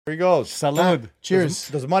Here he goes. Salud. Cheers.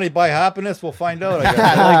 Does money buy happiness? We'll find out. I guess.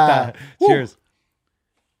 I like that. Cheers.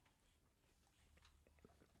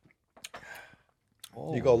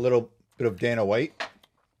 You go a little bit of Dana White.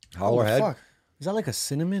 Hollerhead. Fuck. Is that like a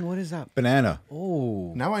cinnamon? What is that? Banana.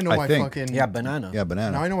 Oh. Now I know I why think. fucking... Yeah, banana. Yeah,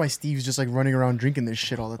 banana. Now I know why Steve's just like running around drinking this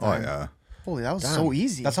shit all the Oh, time. yeah. Holy, that was Damn. so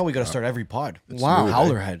easy. That's how we got to start every pod. Wow. smooth,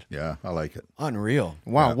 Howlerhead. Yeah, I like it. Unreal.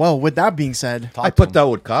 Wow. Yeah. Well, with that being said, I put that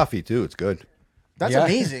with coffee, too. It's good. that's Yeah.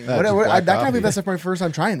 amazing. Yeah, What- just what- black I can't coffee. believe that's my first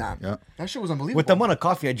time trying that. Yeah. That shit was unbelievable. With the amount of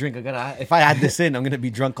coffee I drink, if I add this in, I'm gonna be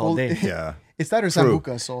drunk all day. Yeah. It's that or True.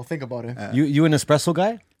 Sambuca, so think about it. You an espresso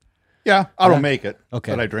guy? Yeah, I don't make it,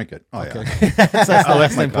 Okay. but I drink it. Oh, yeah. That's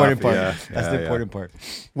the my important coffee, part. yeah. That's Yeah, the yeah. important part.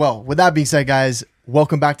 Well, with that being said, guys,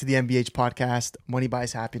 welcome back to the MBH podcast, Money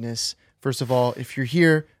Buys Happiness. First of all, if you're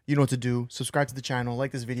here, you know what to do. Subscribe to the channel,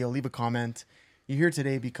 like this video, leave a comment. You're here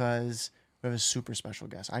today because we have a super special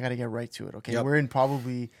guest. I got to get right to it, okay? Yep. We're in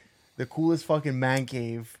probably the coolest fucking man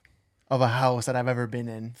cave of a house that I've ever been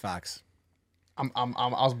in. Facts. I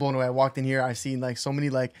was blown away. I walked in here, I've seen like so many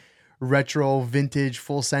like retro, vintage,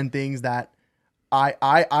 full send things that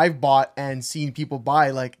I've bought and seen people buy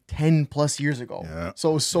like 10 plus years ago. Yeah. So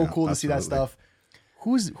it was so Yeah, cool to see that absolutely. stuff.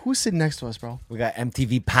 Who's sitting next to us, bro? We got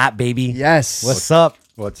MTV Pat, baby. Yes. What's up?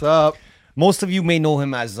 What's up? Most of you may know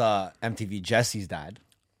him as MTV Jesse's dad,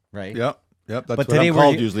 right? Yep. That's But what today I'm we're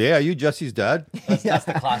called here- usually. Yeah, you Jesse's dad? That's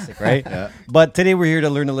the classic, right? Yeah. But today we're here to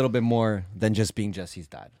learn a little bit more than just being Jesse's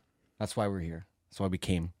dad. That's why we're here. That's why we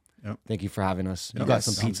came. Yep. Thank you for having us. You Yep. got Yes.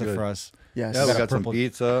 some Sounds pizza good. for us. Yes. Yeah, we got got some purple-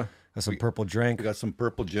 pizza. Got some purple drink. We got some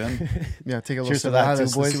purple gin. Yeah, take a little Cheers sip to of that that. too,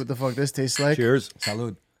 Let's boys. see what the fuck this tastes like. Cheers.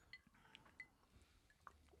 Salud.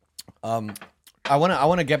 I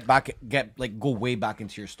wanna go way back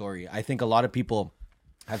into your story. I think a lot of people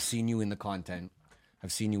have seen you in the content,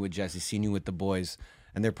 have seen you with Jesse, seen you with the boys,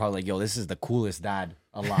 and they're probably like, "Yo, this is the coolest dad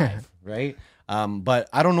alive," right? But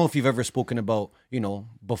I don't know if you've ever spoken about,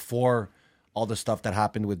 before all the stuff that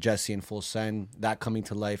happened with Jesse and Full Send, that coming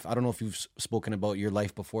to life. I don't know if you've spoken about your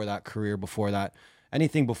life before that, career before that,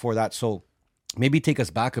 anything before that. So maybe take us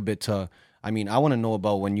back a bit to. I want to know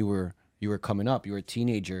about when you were coming up. You were a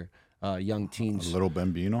teenager. Young teens, Little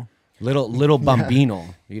Bambino. little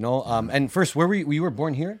bambino, And first, where were you? You were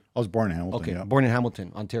born here? I was born in Hamilton. Okay, Yeah. born in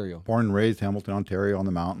Hamilton, Ontario. Born and raised Hamilton, Ontario, on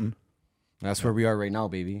the mountain. That's where we are right now,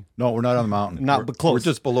 baby. No, we're not on the mountain. But close. We're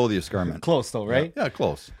just below the escarpment. Close though, right? Yeah,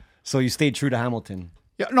 close. So you stayed true to Hamilton.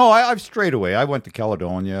 Yeah, no, I've strayed away. I went to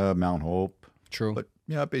Caledonia, Mount Hope. True. But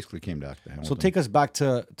yeah, I basically came back to Hamilton. So take us back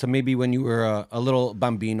to maybe when you were a little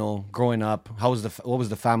bambino growing up. What was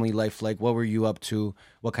the family life like? What were you up to?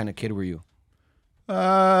 What kind of kid were you?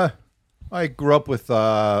 I grew up with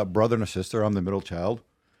a brother and a sister. I'm the middle child.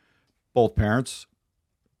 Both parents.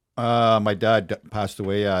 My dad passed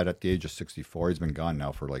away at the age of 64. He's been gone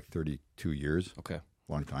now for like 32 years. Okay.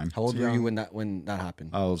 Long time. How old were you when that happened?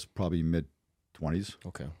 I was probably mid-20s.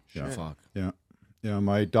 Okay. Yeah. Fuck. Yeah. Yeah,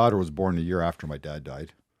 my daughter was born a year after my dad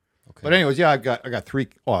died. Okay. But anyways, yeah, I got three.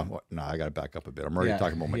 Oh, no, I got to back up a bit. I'm already Yeah,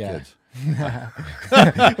 talking about my yeah. kids.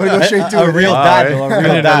 We're going to go straight to A it. real All dad, right. though. A I real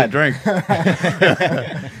didn't have a dad. drink.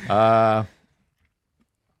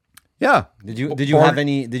 Yeah. Did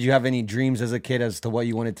you have any dreams as a kid as to what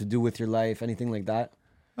you wanted to do with your life? Anything like that?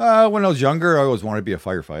 When I was younger, I always wanted to be a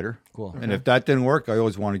firefighter. Cool. And if that didn't work, I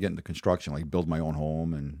always wanted to get into construction, like build my own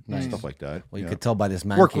home and stuff like that. Well, you Yeah. could tell by this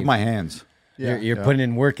man Work cave. with my hands. You're putting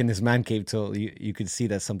in work in this man cave till you could see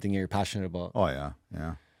that's something you're passionate about. Oh, yeah.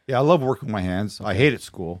 Yeah. Yeah, I love working with my hands. I hated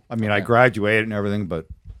school. I mean, I graduated and everything, but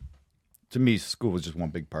to me, school was just one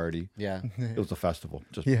big party. Yeah. It was a festival.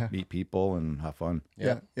 Just Yeah. meet people and have fun.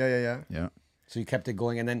 Yeah. Yeah. So you kept it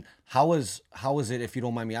going, and then how was it, if you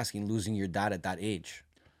don't mind me asking, losing your dad at that age?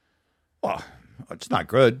 Well, it's not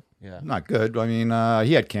good. Yeah. Not good. I mean,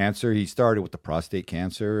 he had cancer. He started with the prostate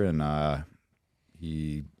cancer, and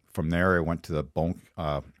from there, I went to the bone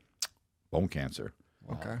cancer.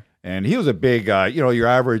 Okay. And he was a big, your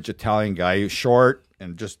average Italian guy. He was short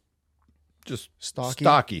and just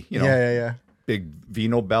stocky. Yeah. Big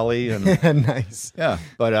vino belly and Nice. yeah.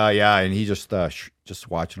 But and he just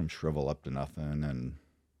watching him shrivel up to nothing, and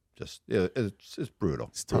just it's brutal.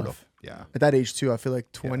 It's brutal. tough. Yeah. At that age too, I feel like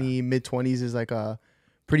mid-20s is like a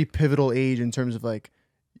pretty pivotal age in terms of like,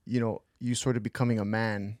 you sort of becoming a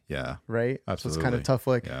man, Yeah. right? So Absolutely. it's kind of tough.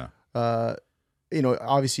 Like, Yeah.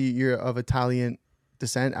 obviously you're of Italian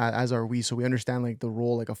descent, as are we, so we understand like the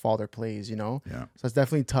role like a father plays, Yeah. So it's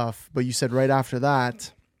definitely tough. But you said right after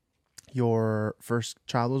that, your first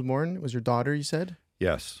child was born. It was your daughter, you said?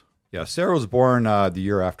 Yes. Yeah. Sarah was born the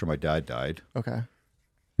year after my dad died. Okay.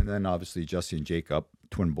 And then obviously Jesse and Jacob,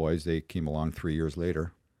 twin boys, they came along 3 years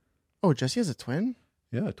later. Oh, Jesse has a twin?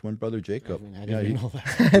 Yeah, twin brother Jacob. I Yeah, didn't he- know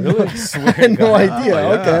that. Really? I had no idea.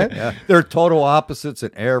 Oh, yeah, Okay. yeah. They're total opposites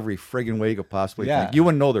in every friggin' way you could possibly Yeah. think. You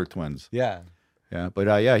wouldn't know they're twins. Yeah. Yeah, but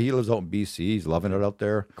yeah, he lives out in BC. He's loving it out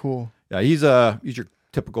there. Cool. Yeah, he's your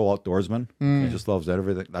typical outdoorsman. He just loves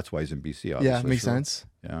everything. That's why he's in BC. Obviously. Yeah, makes Sure. sense.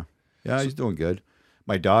 Yeah, yeah, he's doing good.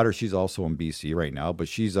 My daughter, she's also in BC right now, but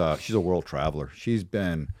she's a world traveler. She's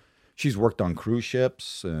worked on cruise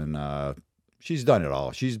ships and she's done it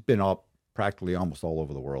all. She's been up practically almost all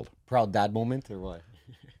over the world. Proud dad moment or what?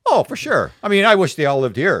 Oh, for sure. I mean, I wish they all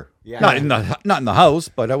lived here. Yeah. Not in the house,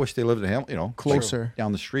 but I wish they lived in Closer.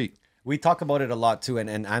 down the street. We talk about it a lot too, and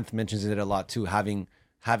Anth mentions it a lot too.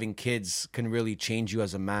 Having kids can really change you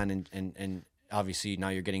as a man, and obviously now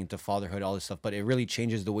you're getting into fatherhood, all this stuff. But it really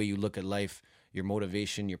changes the way you look at life, your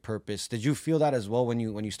motivation, your purpose. Did you feel that as well when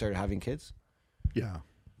you started having kids? Yeah,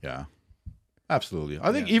 yeah, absolutely.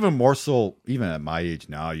 I think even more so, even at my age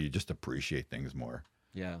now, you just appreciate things more.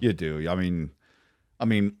 Yeah, You do. I mean,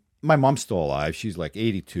 my mom's still alive. She's like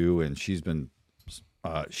 82, and she's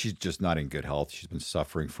just not in good health. She's been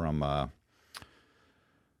suffering from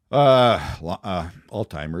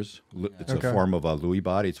Alzheimer's. It's Okay. a form of a Lewy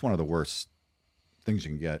body. It's one of the worst things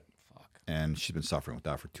you can get. And she's been suffering with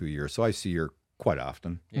that for 2 years. So I see her quite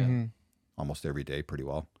often, yeah. almost every day, pretty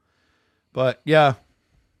well. But yeah.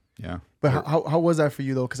 But how was that for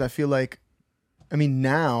you though? Because I feel like,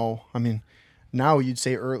 now you'd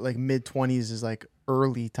say like mid-20s is like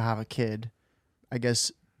early to have a kid. I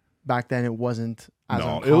guess back then it wasn't as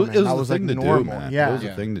No, uncommon. it was that the was thing like to normal. do, man. Yeah. It was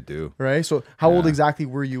the thing to do. Right. So how old Yeah. exactly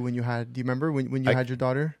were you when you had? Do you remember when you had your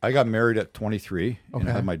daughter? I got married at 23, and Okay.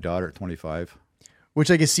 I had my daughter at 25. Which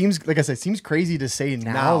like it seems like I said seems crazy to say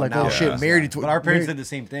now. Like now, oh shit, yeah. married to But our parents married- did the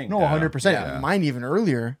same thing. No, 100%. Yeah. Mine even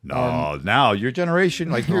earlier. No, now your generation,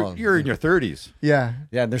 like you're in your 30s. Yeah.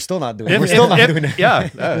 Yeah, they're still not doing it. We're still not doing it. Yeah,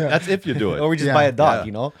 that's if you do it. Or we just Yeah. buy a dog, Yeah.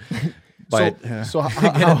 you know? But So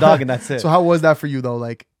Get a dog and that's it. So how was that for you though?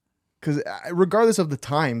 Like, because regardless of the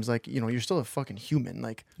times, like you're still a fucking human.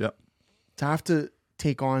 Like, Yep. to have to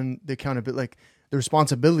take on the accountability, like the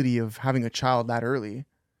responsibility of having a child that early.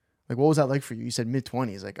 Like, what was that like for you? You said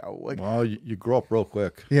mid-20s. Like, Well, you grow up real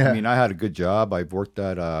quick. Yeah. I mean, I had a good job. I've worked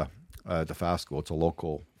at the fast school. It's a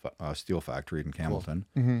local steel factory in Campbellton.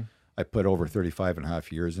 Mm-hmm. I put over 35 and a half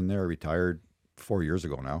years in there. I retired 4 years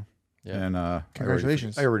ago now. Yeah. And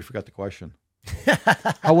Congratulations. I already forgot the question.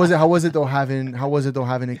 how was it though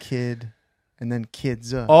having a kid and then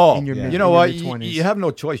kids? In your yeah. mid, You know in your what? mid-20s? You have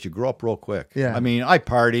no choice. You grow up real quick. Yeah. I mean, I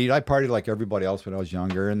partied like everybody else when I was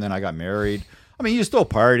younger, and then I got married. I mean, you still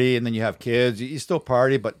party, and then you have kids. You still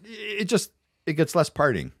party, but it gets less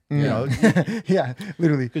partying. You know, yeah,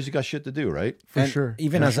 literally because you got shit to do, right? for And sure.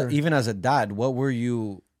 Even For as sure. even as a dad, what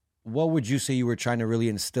would you say you were trying to really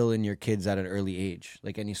instill in your kids at an early age?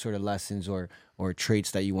 Like any sort of lessons or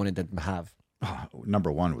traits that you wanted them to have?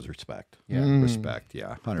 Number one was respect. Yeah. Respect.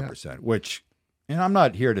 Yeah, 100%. Which, and I'm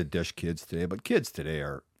not here to dish kids today, but kids today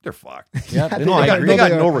they're fucked. Yeah, they no, got- I They agree. got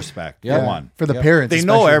they no are. respect. Yeah. For one. For the Yep. parents, They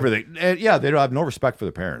know especially. everything. And yeah, they don't have no respect for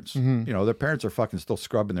the parents. You know, their parents are fucking still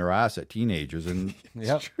scrubbing their ass at teenagers, and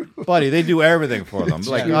Yep. buddy, they do everything for them.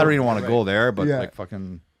 Like true. I don't even want to go there, but Yeah. like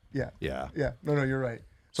fucking Yeah, yeah, yeah. No, you're right.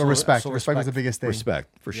 So, So- respect. so Respect was the respect. biggest thing.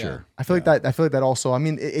 respect for Yeah. sure. I feel like that. I feel like that also. I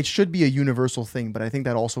mean, it should be a universal thing, but I think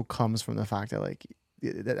that also comes from the fact that like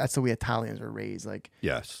that's the way Italians are raised. Like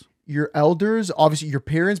Yes. your elders, obviously your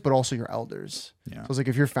parents, but also your elders. Yeah. So it's like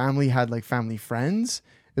if your family had like family friends,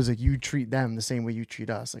 it was like you treat them the same way you treat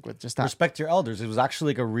us. Like with just that. Respect your elders. It was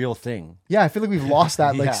actually like a real thing. Yeah, I feel like we've lost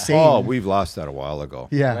that like Yeah. saying. Oh, we've lost that a while ago.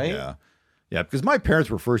 yeah. Right? Yeah. Yeah, because my parents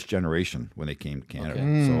were first generation when they came to Canada.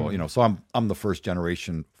 Okay. So I'm the first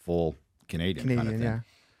generation full Canadian kind of Canadian. thing. Yeah.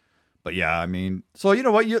 But yeah, I mean, so you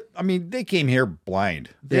know what? They came here blind.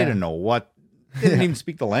 They Yeah. didn't know what. They didn't even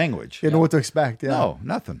speak the language. You know what to expect. Yeah. No,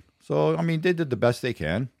 nothing. So I mean, they did the best they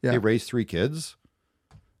can. Yeah. They raised 3 kids,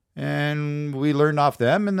 and we learned off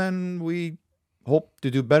them, and then we hope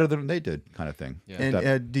to do better than they did, kind of thing. Yeah. And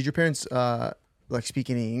That- did your parents like speak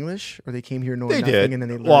any English, or they came here knowing they nothing did. and then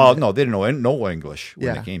they learned? Well, no, they didn't know English when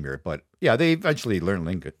Yeah. they came here, but yeah, they eventually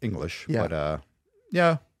learned English. Yeah. But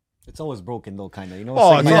yeah. It's always broken though, kind of. You know. Oh,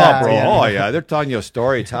 like- it's Yeah, all, bro. yeah. Oh, yeah. They're telling you a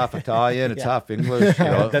story. It's half Italian. It's half English. You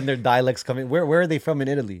know. Then their dialects coming. Where are they from in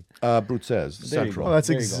Italy? Brutzes, There you Central. Oh, that's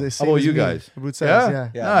There you go. exactly. How about you guys? Yeah.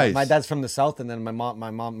 Yeah, Nice. My dad's from the south, and then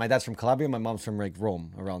my dad's from Calabria. My mom's from like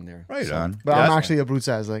Rome, around there. Right So- on. But Yeah. I'm actually a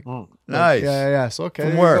Brutzes. Like, Nice. yeah. So okay.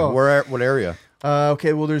 From there where? you go. Where? What area?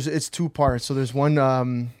 Okay. Well, it's 2 parts. So there's one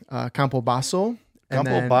Campo Basso. and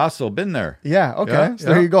Campo then- Basso. Been there. Yeah. Okay. Yeah, so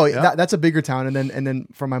there yeah, you go. yeah. That's a bigger town, and then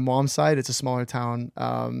from my mom's side, it's a smaller town.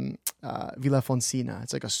 Villa Fonsina.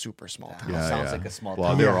 It's like a super small town. Yeah, Sounds yeah. like a small Well,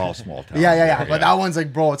 town. they're all small towns. Yeah. But that one's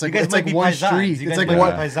like, bro, it's like guys it's might like be one paisans. street. You It's guys like might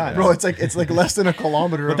one, be paisans. bro. It's like less than a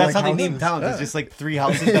kilometer. But of, that's like, how they name houses. towns. It's just like 3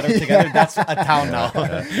 houses that are together. That's a town now.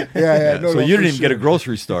 Yeah. No, So no, you for didn't even get a sure.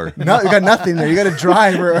 grocery store. No, you got nothing there. You got to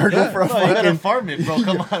drive or go for a No, you gotta fucking. farm it, bro.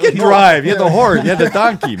 Come on. You drive. You had the horse. You had the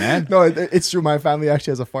donkey, man. No, it's true. My family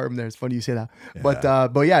actually has a farm there. It's funny you say that. But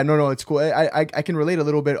yeah, no, it's cool. I can relate a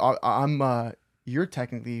little bit. I'm you're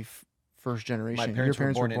technically first generation. Your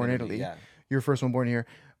parents were born in Italy. Yeah. You're the first one born here.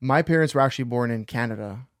 My parents were actually born in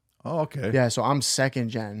Canada. Oh, okay. Yeah, so I'm second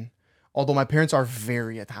gen. Although my parents are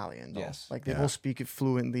very Italian, though. Yes. Like they both speak it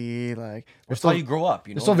fluently. Like they're That's how you grow up.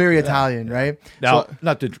 You know. they're still very Italian, right? Now,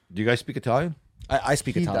 So, do you guys speak Italian? I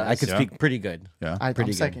speak He Italian. I does. could Yeah. speak pretty good. Yeah. I'm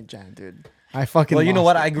pretty good. second gen, dude. I fucking. Well, you know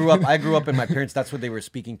lost what? it. I grew up, and my parents. That's what they were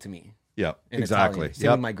speaking to me. Yeah. In Exactly. Italian.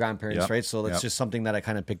 Same with my grandparents, Yep. right? So that's Yep. just something that I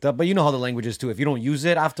kind of picked up. But you know how the language is too. If you don't use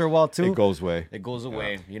it after a while too, It goes away. it goes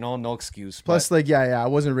away. You know, no excuse. Plus, like, yeah, I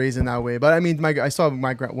wasn't raised in that way. But I mean, I saw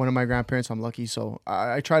one of my grandparents. I'm lucky, so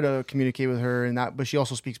I try to communicate with her and that. But she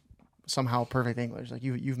also speaks somehow perfect English. Like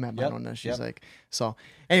you've met Yep, Manona. She's yep. like so.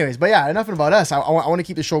 Anyways, but yeah, enough about us. I want to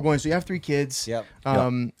keep the show going. So you have 3 kids. Yep.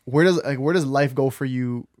 Where does life go for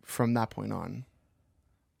you from that point on?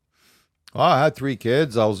 Well, I had 3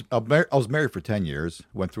 kids. I was married for 10 years.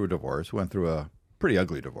 Went through a divorce. Went through a pretty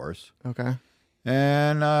ugly divorce. Okay.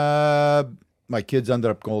 And my kids ended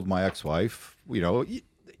up going with my ex-wife. You know,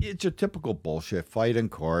 it's your typical bullshit fight in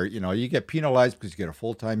court. You know, you get penalized because you get a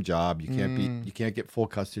full-time job. You can't get full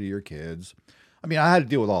custody of your kids. I mean, I had to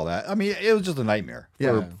deal with all that. I mean, it was just a nightmare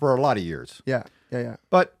for a lot of years. Yeah.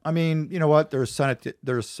 But I mean, you know what? The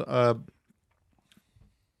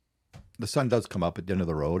sun does come up at the end of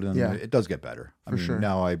the road, and it does get better. I mean, sure.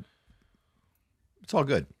 now it's all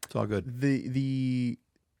good. It's all good. The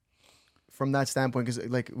from that standpoint, because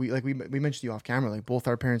like we mentioned you off camera, like both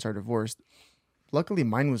our parents are divorced. Luckily,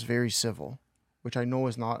 mine was very civil, which I know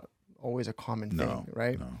is not always a common thing,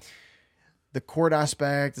 right? No. The court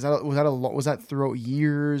aspect was that throughout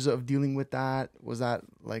years of dealing with that? Was that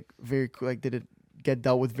like did it get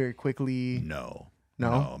dealt with very quickly? No,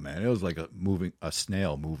 No? man. It was like a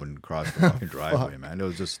snail moving across the fucking driveway, man. It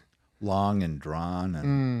was just long and drawn,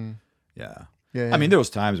 and yeah. I mean, there was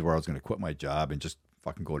times where I was going to quit my job and just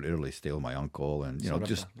fucking go to Italy, stay with my uncle, and not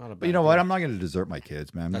a But you know what? I'm not going to desert my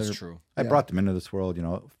kids, man. That's true. I brought them into this world, you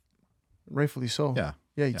know. Rightfully so. Yeah.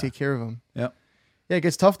 You take care of them. Yeah. Yeah, it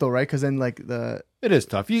gets tough though, right? Because then like It is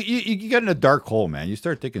tough. You get in a dark hole, man. You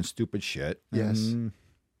start thinking stupid shit. Yes.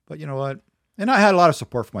 But you know what? And I had a lot of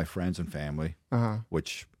support from my friends and family, uh-huh.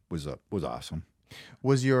 which was awesome.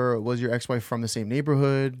 Was your ex-wife from the same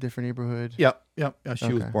neighborhood, different neighborhood? Yep. Yeah,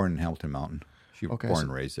 she was Okay. born in Hamilton Mountain. She was born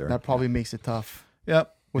and raised there. That probably makes it tough.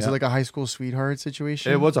 Yep. Was it like a high school sweetheart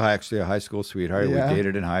situation? It was actually a high school sweetheart. Yeah. We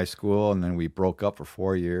dated in high school, and then we broke up for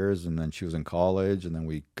 4 years, and then she was in college, and then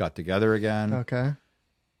we got together again. Okay.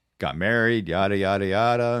 Got married, yada yada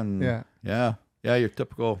yada, and yeah, your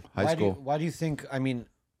typical high school. Why do you think? I mean,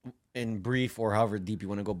 in brief or however deep you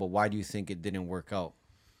want to go, but why do you think it didn't work out?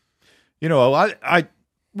 You know,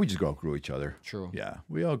 we just outgrew each other. True. Yeah,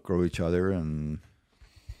 we outgrew each other, and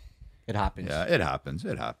It happens. yeah, it happens.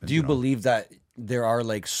 It happens. Do you know. believe that there are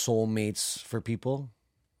like soulmates for people?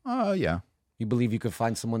 Yeah. You believe you could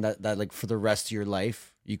find someone that like for the rest of your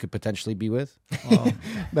life you could potentially be with?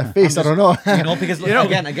 That face, I don't know. You know, because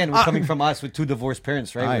again, we're coming from us with 2 divorced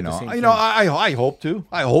parents, right? I With the know. same You know, thing. I hope to.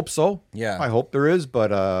 I hope so. Yeah. I hope there is,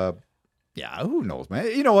 but yeah, who knows, man?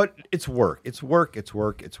 You know what? It's work. It's work. It's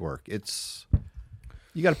work. It's work. It's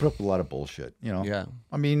you got to put up with a lot of bullshit. You know. Yeah.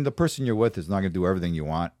 I mean, the person you're with is not going to do everything you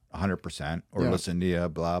want 100% or Yeah. listen to you.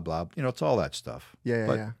 Blah blah. You know, it's all that stuff. Yeah.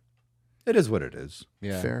 But it is what it is.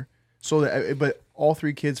 Yeah. Fair. So, but all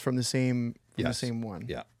 3 kids from the same Yes. same one.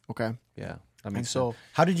 Yeah. Okay. Yeah. That And makes so, sense.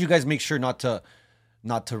 How did you guys make sure not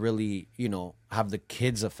to really, you know, have the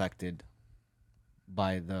kids affected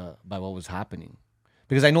by what was happening?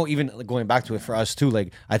 Because I know even like, going back to it for us too,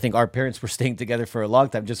 like I think our parents were staying together for a long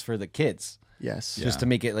time just for the kids. yes. Just to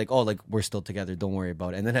make it like, oh, like we're still together, don't worry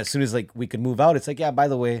about it. And then as soon as like we could move out, it's like, yeah, by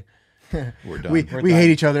the way, We're done. We done. hate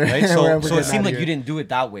each other. right? We're So getting it seemed outta like here. you didn't do it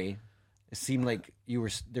that way. It seemed like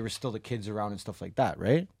there were still the kids around and stuff like that,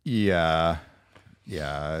 right? Yeah.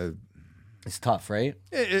 Yeah. It's tough, right?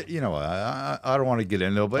 You know, I don't want to get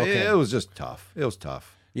into it, but Okay. it was just tough. It was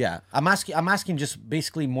tough. Yeah, I'm asking just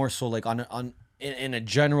basically more so like in a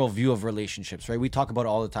general view of relationships, right? We talk about it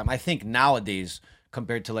all the time. I think nowadays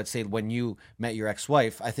compared to let's say when you met your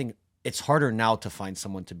ex-wife, I think it's harder now to find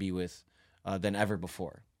someone to be with than ever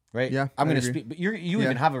before, right? Yeah, I'm I gonna agree. speak, but you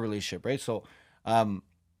even have a relationship, right? So,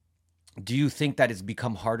 do you think that it's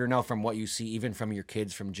become harder now from what you see, even from your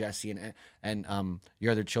kids, from Jesse and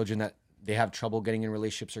your other children, that they have trouble getting in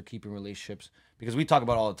relationships or keeping relationships? Because we talk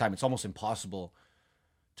about it all the time. It's almost impossible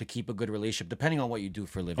to keep a good relationship, depending on what you do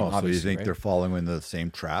for a living. Oh, so you think right? they're falling into the same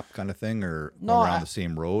trap kind of thing, or No, around the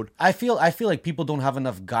same road? I feel like people don't have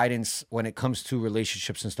enough guidance when it comes to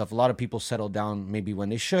relationships and stuff. A lot of people settle down maybe when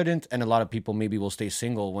they shouldn't, and a lot of people maybe will stay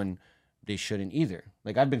single when they shouldn't either.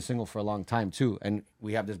 Like, I've been single for a long time too, and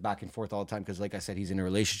we have this back and forth all the time because, like I said, he's in a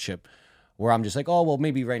relationship where I'm just like, oh, well,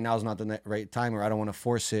 maybe right now is not the right time, or I don't want to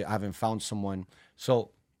force it. I haven't found someone.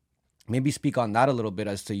 So maybe speak on that a little bit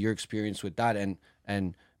as to your experience with that,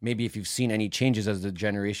 and maybe if you've seen any changes as the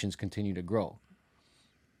generations continue to grow.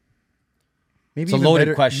 Maybe It's a even loaded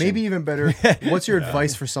better, question. Maybe even better. What's your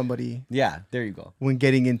advice for somebody Yeah, there you go. when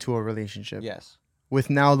getting into a relationship? Yes. With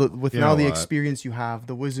now the know what? experience you have,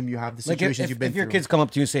 the wisdom you have, the Like situations if you've been if your through. kids come up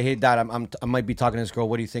to you and say, "Hey, Dad, I might be talking to this girl.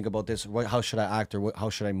 What do you think about this? How should I act, or how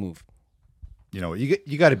should I move?" You know, you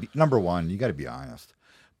got to be, number one, you got to be honest.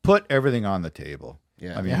 Put everything on the table.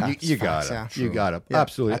 Yeah. I mean, Yeah, you it's facts, gotta, yeah. you True. gotta, Yeah.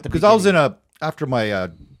 absolutely. At the Because I was after my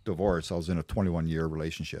divorce, I was in a 21-year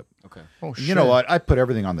relationship. Okay. Oh, You know what? I put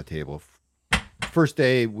everything on the table. First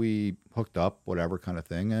day we hooked up, whatever kind of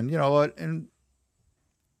thing, and you know what? And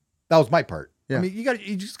that was my part. Yeah. I mean,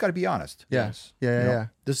 you just got to be honest. Yeah. Yes. Yeah. You know, Yeah.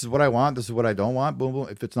 This is what I want. This is what I don't want. Boom, boom.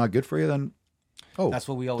 If it's not good for you, then That's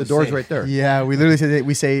what we always the door's say. right there. Yeah. We literally say that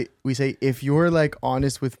we say if you're like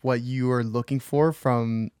honest with what you are looking for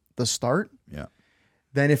from the start, Yeah.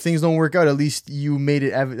 then if things don't work out, at least you made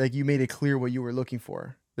it like you made it clear what you were looking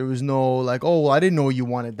for. There was no like, oh, well, I didn't know you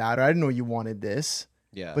wanted that, or I didn't know you wanted this.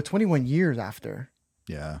 Yeah. But 21 years after,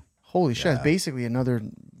 Yeah. holy shit, Yeah. it's basically another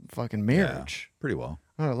fucking marriage, Pretty well.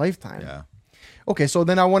 another lifetime. Yeah. Okay, so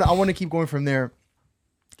then I want to keep going from there,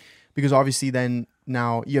 because obviously then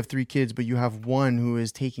now you have 3 kids, but you have one who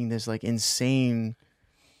is taking this like insane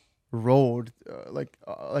road,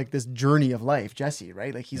 like this journey of life, Jesse,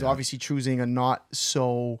 right? Like he's obviously choosing a not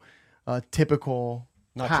so typical,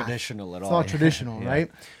 Not path. traditional at It's all. not traditional, Yeah.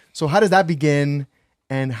 right? So how does that begin?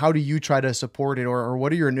 And how do you try to support it, or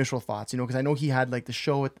what are your initial thoughts? You know, because I know he had like the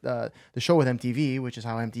show with MTV, which is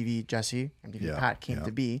how MTV Yeah, Pat came yeah.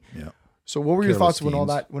 to be. Yeah. So what were your Careless thoughts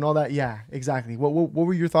when all that? Yeah, exactly. What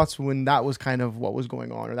were your thoughts when that was kind of what was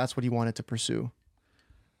going on, or that's what he wanted to pursue?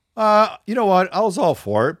 You know what? I was all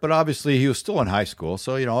for it, but obviously he was still in high school,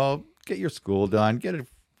 so you know, get your school done, get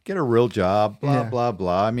a real job, blah Yeah. blah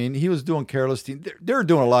blah. I mean, he was doing Careless Teen. They're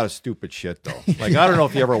doing a lot of stupid shit though. Like I don't know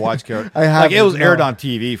if you ever watched Careless. I Like it haven't, was aired no. on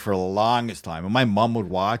TV for the longest time, and my mom would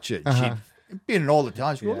watch it. And Uh-huh. she'd being an old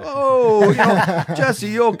Italian, she goes, "Oh, you know, Jesse,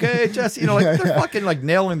 you okay, Jesse?" You know, like they're fucking like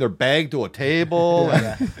nailing their bag to a table,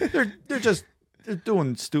 and they're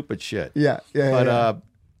doing stupid shit. Yeah, But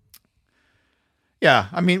yeah,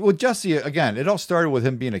 I mean, with Jesse again, it all started with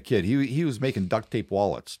him being a kid. He was making duct tape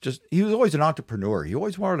wallets. He was always an entrepreneur. He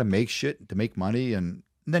always wanted to make shit to make money, and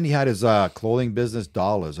then he had his clothing business,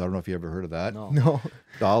 Dollars. I don't know if you ever heard of that. no,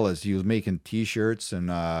 Dollars. He was making T-shirts, and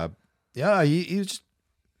yeah, he was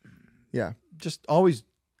yeah. just always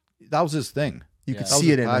that was his thing. You Yeah. could That was see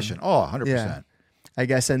his it in him, passion. Oh, 100%. Yeah. I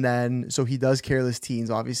guess. And then so he does Careless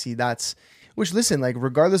Teens. Obviously, which listen, like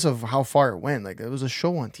regardless of how far it went, like it was a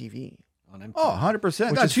show on TV, On MTV. Oh,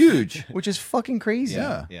 100%. Which That's is- huge. which is fucking crazy.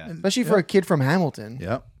 Yeah. Yeah. And- Especially for a kid from Hamilton.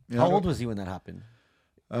 yeah. Yeah. How old was he when that happened?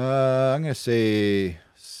 I'm gonna say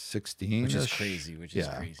 16. Which is crazy. Which is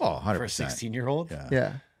Yeah. crazy. Oh, 100%. For a 16-year-old. Yeah.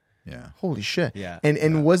 Yeah. Yeah. Holy shit. Yeah.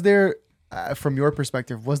 And was there, from your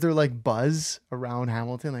perspective, was there like buzz around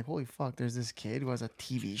Hamilton? Like, holy fuck, there's this kid who has a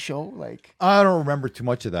TV show. Like, I don't remember too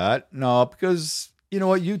much of that. No, because you know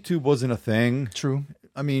what? YouTube wasn't a thing. true.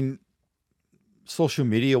 I mean, social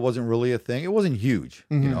media wasn't really a thing. It wasn't huge,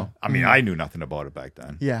 you Mhm. know? I mean, I knew nothing about it back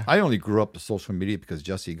then. Yeah. I only grew up to social media because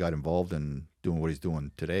Jesse got involved in doing what he's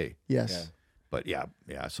doing today. Yes. Yeah. But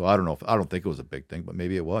yeah. So I don't think it was a big thing, but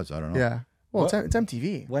maybe it was. I don't know. Yeah. Well, What- it's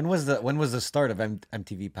MTV. When was the start of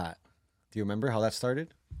MTV, Pat? Do you remember how that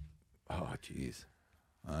started? Oh, geez.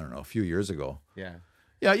 I don't know. A few years ago. Yeah.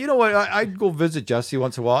 Yeah, you know what? I'd go visit Jesse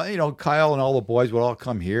once in a while. You know, Kyle and all the boys would all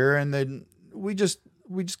come here, and then we just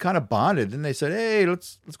kind of bonded. And they said, "Hey,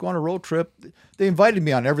 let's go on a road trip." They invited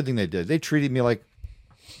me on everything they did. They treated me like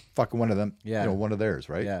fucking one of them. Yeah. You know, one of theirs,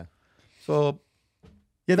 right? Yeah. So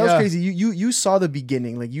Yeah, that was Yeah. crazy. You saw the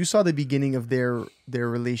beginning. Like, you saw the beginning of their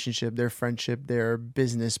relationship, their friendship, their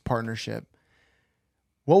business partnership.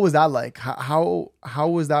 What was that like? How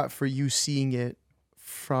was that for you, seeing it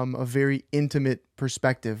from a very intimate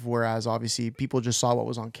perspective, whereas obviously people just saw what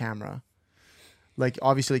was on camera? Like,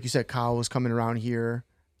 obviously, like you said, Kyle was coming around here.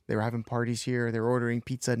 They were having parties here. They were ordering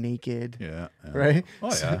pizza naked. Yeah. Right?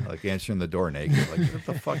 Oh, yeah. Like answering the door naked. Like, what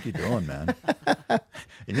the fuck you doing, man?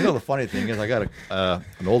 And you know, the funny thing is, I got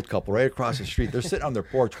an old couple right across the street. They're sitting on their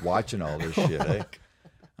porch watching all this shit, eh?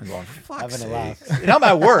 I'm going, for fuck's sake. And I'm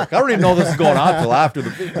at work. I don't even know this is going on until after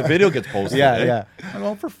the video gets posted. Yeah. I'm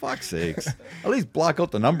going, for fuck's sakes. At least block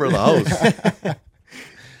out the number of the house.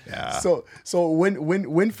 Yeah. So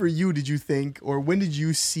when for you did you think, or when did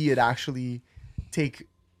you see it actually take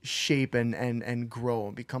shape and grow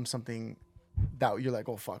and become something that you're like,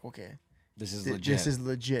 oh fuck, okay, This is legit. this is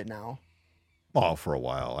legit now? Oh, for a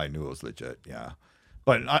while, I knew it was legit. Yeah.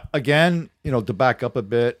 But again, you know, to back up a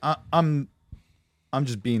bit, I'm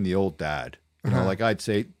just being the old dad. You know, like I'd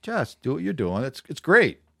say, Jess, do what you're doing. It's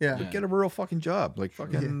great. Yeah. But get a real fucking job. Like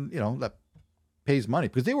fucking, you know, that pays money,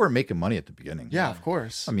 because they weren't making money at the beginning. Yeah, of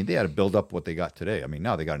course. I mean, they had to build up what they got today. I mean,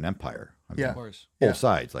 now they got an empire. I mean, Yeah. Of course. both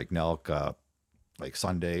sides, like Nelk, like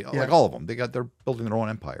Sunday, Yeah. like all of them. They're building their own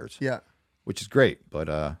empires. Yeah. Which is great. But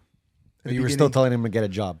But you were still telling him to get a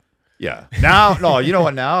job. yeah. Now, no, you know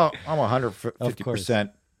what? Now I'm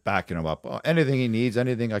 150% backing him up. Anything he needs,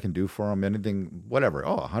 anything I can do for him, anything, whatever.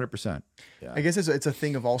 Oh, 100%. Yeah. I guess it's a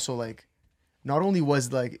thing of also like, not only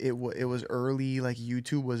was like it was early, like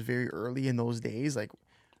YouTube was very early in those days, like,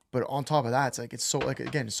 but on top of that, it's like, it's so, like,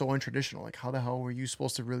 again, it's so untraditional. Like, how the hell were you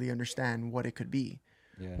supposed to really understand what it could be?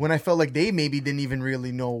 Yeah. When I felt like they maybe didn't even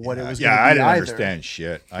really know what it was going Yeah, to be I didn't either. understand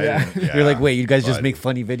shit. You're like, wait, you guys just but- make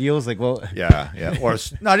funny videos? Like, well, Yeah. Or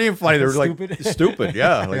it's not even funny. They're like Stupid. stupid.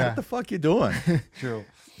 Yeah. Like, Yeah. what the fuck you doing? true.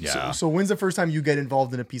 Yeah. So when's the first time you get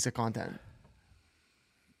involved in a piece of content?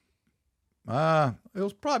 I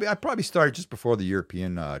probably started just before the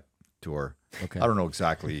European tour. Okay. I don't know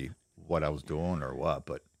exactly what I was doing or what,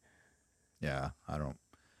 but yeah,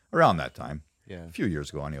 around that time. Yeah. A few years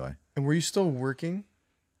ago anyway. And were you still working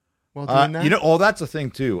while doing that? You know, that's the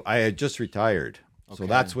thing too. I had just retired. So Okay.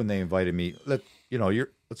 that's when they invited me. Let's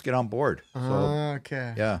get on board. So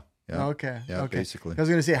Okay. yeah. Okay. Yeah, Okay. basically. I was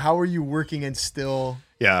gonna say, how are you working and still?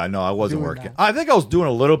 Yeah, no, I wasn't Doing working. that. I think I was doing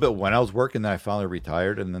a little bit when I was working, then I finally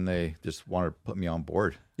retired, and then they just wanted to put me on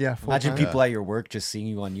board. Yeah. Imagine full-time? people at your work just seeing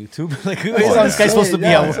you on YouTube. Like, who That's is what this I'm guy supposed to be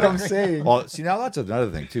Yeah, at that's work? what I'm saying. Well, see, now that's another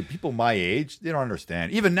thing too. People my age, they don't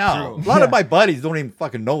understand. Even now, True. a lot of my buddies don't even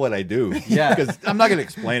fucking know what I do. Yeah. because I'm not gonna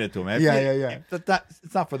explain it to them. Yeah.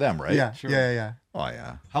 It's not for them, right? Yeah. Sure. Yeah. Oh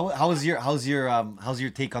yeah. How's your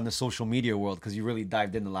take on the social media world? Because you really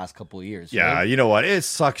dived in the last couple of years. Yeah, right? you know what? It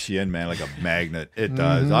sucks you in, man, like a magnet. It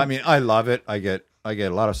does. Mm-hmm. I mean, I love it. I get a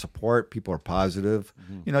lot of support. People are positive.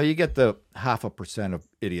 Mm-hmm. You know, you get the 0.5% of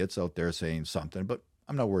idiots out there saying something, but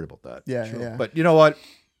I'm not worried about that. Yeah. Yeah. But you know what?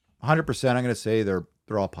 100%, I'm going to say they're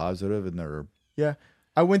all positive and they're Yeah.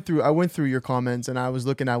 I went through your comments and I was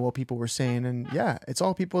looking at what people were saying, and yeah, it's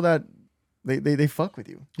all people that they fuck with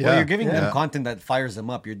you. Well, Yeah. you're giving Yeah. them content that fires them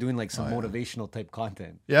up. You're doing like some motivational type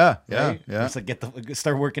content. yeah. Right? It's like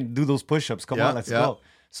start working, do those push-ups. Come Yeah, on, let's yeah. go.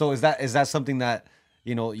 So is that something that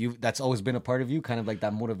that's always been a part of you, kind of like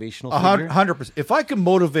that motivational figure? 100%. If I can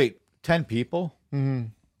motivate 10 people, You'll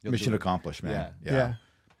mission do it. accomplished, man. Yeah.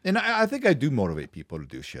 And I think I do motivate people to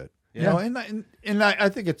do shit. You Yeah. know, and I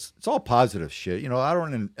think it's all positive shit. You know, I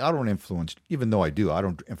don't influence, even though I do. I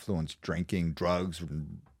don't influence drinking, drugs,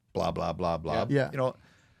 and blah blah blah blah. Yeah. You know,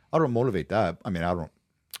 I don't motivate that. I mean,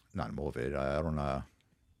 not motivate. I don't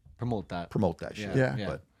Promote that. promote that shit. Yeah. Yeah.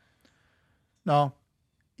 But no,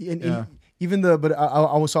 And Yeah. even but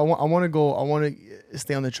I want to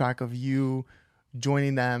stay on the track of you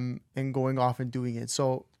joining them and going off and doing it.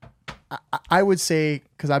 So I would say,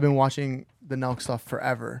 because I've been watching the Nelk stuff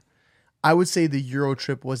forever, I would say the Euro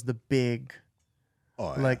trip was the big,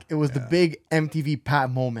 it was the big MTV Pat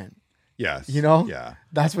moment. yes, You know? yeah.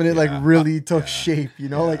 That's when it Yeah. really took shape. You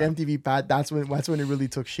know, like MTV Pat. That's when it really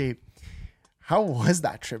took shape. How was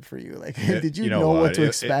that trip for you? Like, did you know what to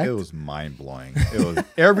expect? It was mind blowing. It was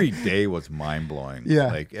every day was mind blowing. Yeah.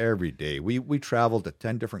 like every day. We traveled to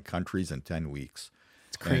 10 different countries in 10 weeks.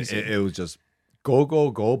 It's crazy. It was just go,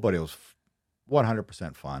 but it was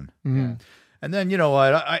 100% fun. Mm-hmm. And then you know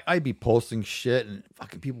what? I'd be posting shit, and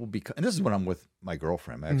fucking people would be. And this is when I'm with my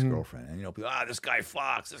girlfriend, my ex-girlfriend, and you know, people, this guy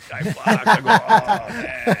fucks, this guy fucks. I go,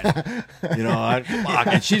 oh man, you know, fuck,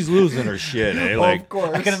 and she's losing her shit. Eh? Like, of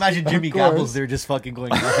course. I can imagine Jimmy Of course. Gapples there just fucking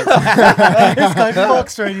going, this guy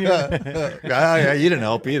fucks right here. yeah, you didn't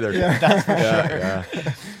help either. That's for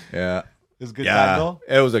sure. Yeah. It was a good Yeah, time though.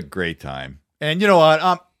 it was a great time. And you know what?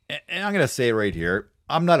 And I'm gonna say it right here.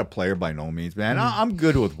 I'm not a player by no means, man. I'm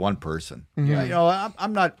good with one person. Yeah. You know,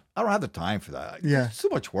 I'm not. I don't have the time for that. Yeah. It's too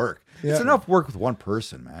much work. Yeah. It's enough work with one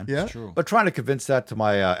person, man. Yeah. True. But trying to convince that to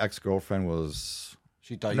my ex-girlfriend was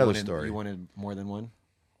She thought another you story. wanted more than one.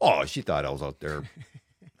 Oh, she thought I was out there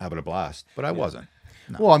having a blast, but I wasn't.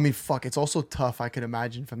 No. Well, I mean, fuck, it's also tough. I could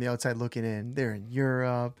imagine from the outside looking in. They're in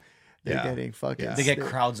Europe. They're getting fucking. They get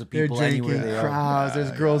crowds of They're people anywhere drinking they are. crowds. There's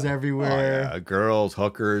girls everywhere. Oh, yeah. Girls,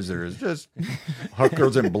 hookers. There's just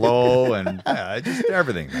hookers and blow and just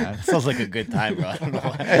everything, man. Sounds like a good time, bro. I don't know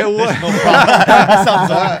why. It was. Sounds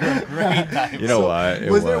like a great time. You know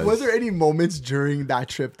what? Was there any moments during that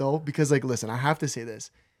trip though? Because like, listen, I have to say this.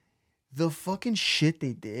 The fucking shit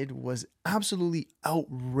they did was absolutely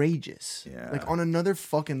outrageous. Yeah. Like on another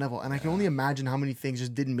fucking level. And I can only imagine how many things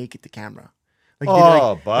just didn't make it to camera.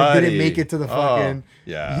 Like, buddy. didn't make it to the fucking,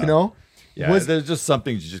 you know? Yeah, there's just some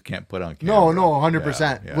things you just can't put on camera. No,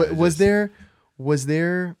 100%. Yeah, Was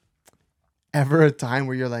there ever a time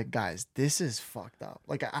where you're like, guys, this is fucked up?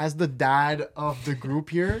 Like, as the dad of the group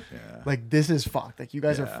here, like, this is fucked. Like, you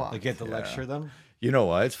guys are fucked. Like, you have to lecture them? You know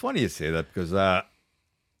what? It's funny you say that because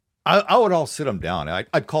I would all sit them down.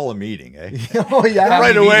 I'd call a meeting, eh? Oh, yeah?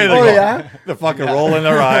 Right away. They go, yeah? they're fucking rolling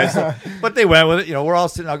their eyes. But they went with it. You know, we're all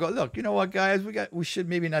sitting. I go, look, you know what, guys? We should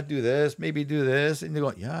maybe not do this. Maybe do this. And they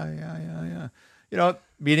go, yeah. You know,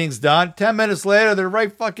 meeting's done. 10 minutes later, they're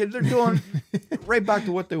doing right back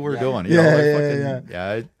to what they were doing. You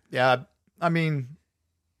know, yeah. I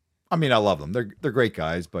mean, I love them. They're great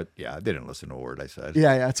guys, but yeah, they didn't listen to a word I said.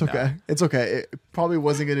 Yeah, it's okay. No. It's okay. It probably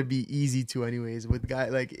wasn't going to be easy to anyways with guy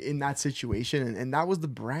like in that situation. And that was the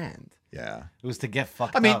brand. Yeah. It was to get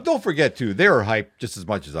fucked up. I mean, don't forget too, they were hyped just as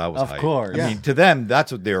much as I was hyped. Of course. I mean, to them,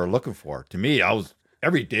 that's what they were looking for. To me,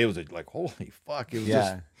 every day was like, holy fuck. It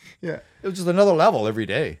was it was just another level every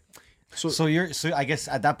day. So I guess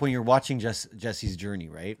at that point you're watching Jesse's journey,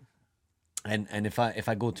 right? And if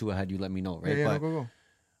I go too ahead, you let me know, right? Yeah, but go.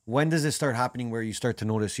 When does it start happening where you start to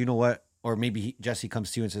notice, you know what? Or maybe Jesse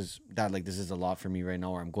comes to you and says, Dad, like, this is a lot for me right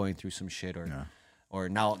now, or I'm going through some shit, or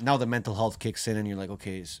now the mental health kicks in and you're like,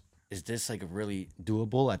 okay, is this like really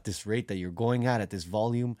doable at this rate that you're going at this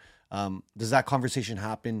volume? Does that conversation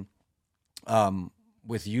happen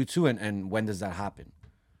with you two, and when does that happen?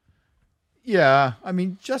 Yeah, I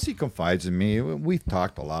mean, Jesse confides in me. We've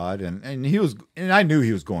talked a lot, and I knew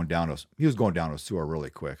he was going down a sewer really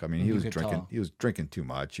quick. I mean, he was drinking too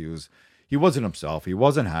much. He wasn't himself. He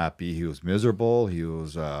wasn't happy. He was miserable. He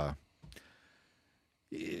was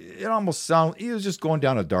it almost sounded he was just going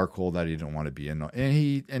down a dark hole that he didn't want to be in.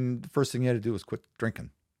 And the first thing he had to do was quit drinking.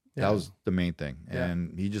 Yeah. That was the main thing. Yeah.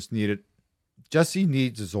 And Jesse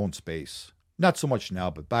needs his own space. Not so much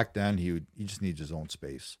now, but back then he just needs his own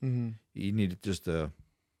space. Mm-hmm. He needed just to,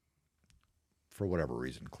 for whatever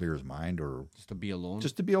reason, clear his mind or just to be alone.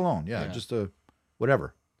 Yeah. Just to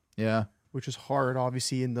whatever. Yeah. Which is hard,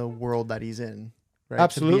 obviously, in the world that he's in. Right?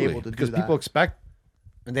 Absolutely. To be able to because do that. people expect.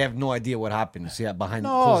 And they have no idea what happens. Yeah, behind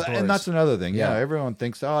closed doors. And that's another thing. Yeah, everyone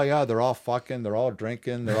thinks, oh yeah, they're all fucking, they're all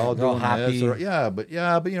drinking, they're all doing happy. This. But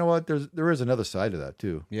you know what? There is another side to that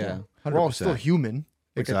too. Yeah, 100%. We're all still human.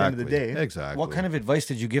 Exactly. At the end of the day. Exactly. What kind of advice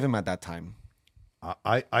did you give him at that time?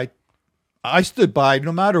 I stood by,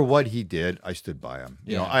 no matter what he did, I stood by him.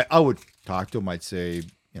 You know, I would talk to him. I'd say,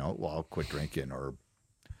 you know, well, I'll quit drinking or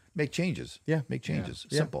make changes. Yeah. Make changes.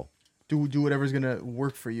 Yeah. Simple. Do whatever's going to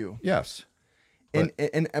work for you. Yes. But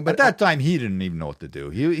at that time, he didn't even know what to do.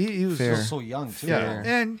 He was still so young too. Yeah,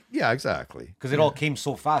 and exactly. Because it all came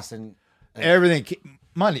so fast, and everything,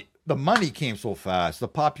 the money came so fast. The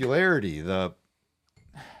popularity,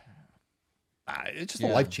 it's just a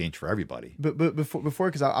life change for everybody. But before,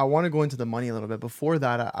 because I want to go into the money a little bit. Before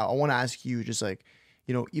that, I want to ask you, just like,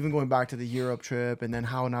 you know, even going back to the Europe trip, and then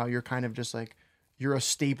how now you're kind of just like you're a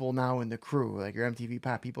staple now in the crew, like your MTV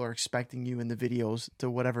Pat. People are expecting you in the videos to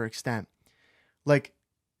whatever extent. Like,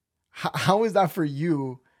 how is that for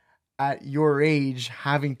you at your age,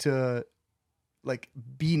 having to like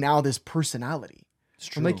be now this personality? It's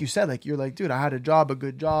true. And like you said, like you're like, dude, I had a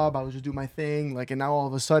good job. I was just doing my thing. Like, and now all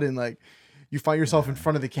of a sudden, like you find yourself in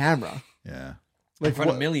front of the camera. Yeah. Like in front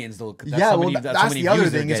of millions, though. That's the other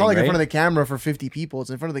thing. It's not like in front of the camera for 50 people. It's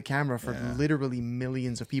in front of the camera for literally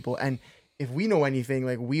millions of people. And if we know anything,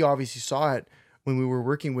 like we obviously saw it when we were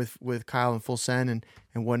working with Kyle and Full Send and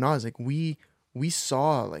whatnot. It's like we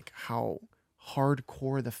saw like how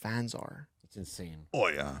hardcore the fans are. It's insane. Oh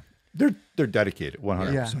yeah, they're dedicated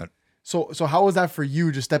 100%. Yeah. So how was that for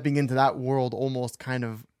you, just stepping into that world almost kind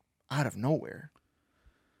of out of nowhere?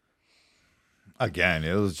 Again,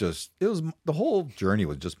 it was the whole journey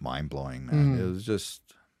was just mind blowing, man. It was just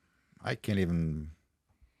I don't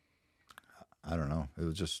know. It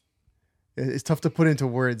was just it's tough to put into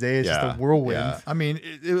words, eh? It's just a whirlwind. Yeah. I mean,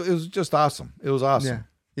 it was just awesome. It was awesome.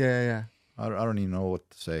 Yeah. I don't even know what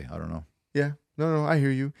to say. I don't know. Yeah. No, I hear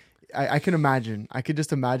you. I can imagine. I could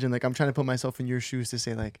just imagine. Like I'm trying to put myself in your shoes to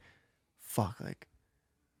say like, fuck, like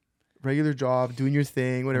regular job, doing your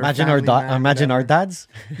thing, whatever. Imagine our dads.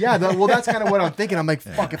 Yeah, well, that's kind of what I'm thinking. I'm like,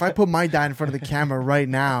 fuck, if I put my dad in front of the camera right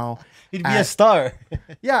now, He'd be a star.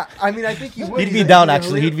 Yeah, I mean, I think he would. He'd be down,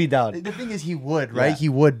 actually. He'd be down. The thing is, he would, right? Yeah. He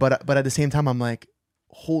would, but at the same time, I'm like,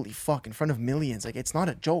 holy fuck, in front of millions. Like, it's not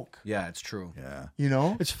a joke. Yeah, it's true. Yeah. You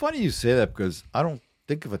know? It's funny you say that because I don't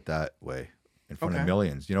think of it that way in front of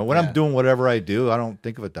millions. You know, when I'm doing whatever I do, I don't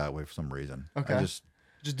think of it that way for some reason. Okay. I just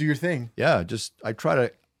do your thing. Yeah, I try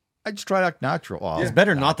to act natural. It's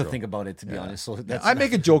better not to think about it, to be honest. So I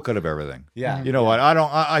make a joke out of everything. Yeah. You know what?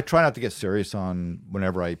 I try not to get serious on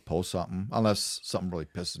whenever I post something, unless something really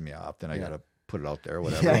pisses me off. Then I got to put it out there,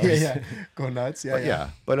 whatever. Yeah. Go nuts. Yeah.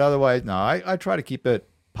 But otherwise, no, I try to keep it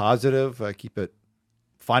positive. I keep it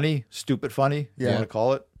funny, stupid funny. You want to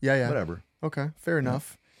call it. Yeah. Whatever. Okay. Fair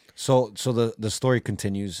enough. So the story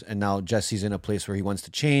continues, and now Jesse's in a place where he wants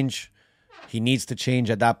to change. He needs to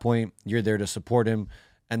change at that point. You're there to support him.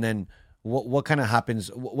 And then what kind of happens?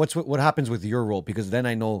 What happens with your role? Because then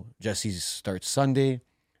I know Jesse starts Sunday.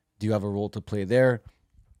 Do you have a role to play there?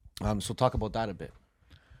 So talk about that a bit.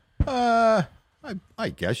 I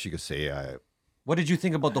guess you could say What did you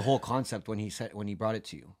think about the whole concept when he brought it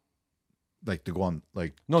to you? Like to go on,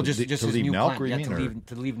 like no, just to his leave new Nelk, plan.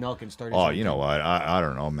 To leave Nelk and start. Oh, you know what? I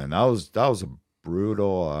don't know, man. That was a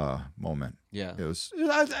brutal moment. Yeah,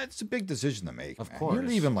 it's a big decision to make. Of man. course,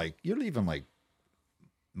 you're leaving like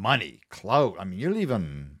money, clout. I mean, you're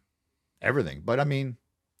leaving everything. But I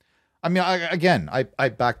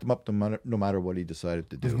backed him up no matter what he decided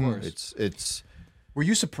to do. Of course. It's. Were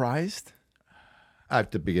you surprised? At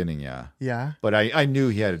the beginning, yeah. Yeah. But I knew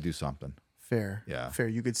he had to do something. Fair. Yeah. Fair.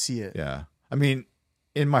 You could see it. Yeah. I mean,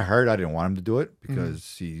 in my heart, I didn't want him to do it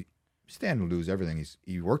because he stand to lose everything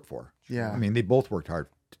he worked for. Yeah. I mean, they both worked hard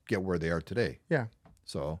to get where they are today. Yeah.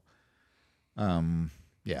 So,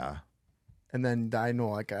 yeah. And then I know,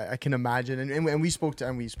 like, I can imagine, and we spoke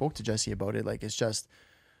to Jesse about it. Like, it's just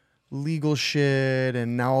legal shit,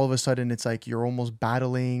 and now all of a sudden, it's like you're almost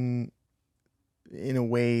battling. In a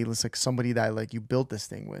way, it's like somebody that like you built this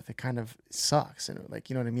thing with. It kind of sucks, and like,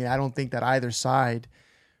 you know what I mean. I don't think that either side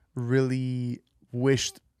really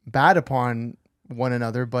wished bad upon one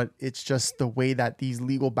another, but it's just the way that these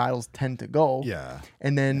legal battles tend to go. Yeah.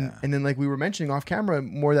 And then like we were mentioning off camera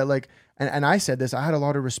more that like, and I said this, I had a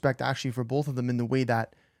lot of respect actually for both of them in the way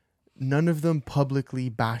that none of them publicly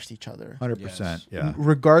bashed each other. 100%. Yeah.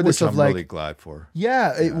 Regardless Which of I'm like, really glad for.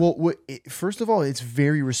 Yeah. First of all, it's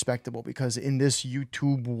very respectable because in this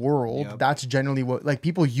YouTube world, that's generally what like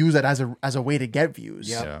people use it as a way to get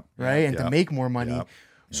views, right, and to make more money. Yep.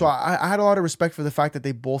 So I had a lot of respect for the fact that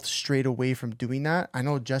they both strayed away from doing that. I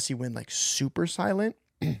know Jesse went like super silent.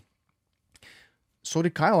 So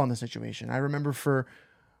did Kyle on the situation. I remember for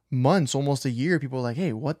months, almost a year, people were like,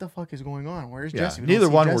 hey, what the fuck is going on? Where's Jesse? Neither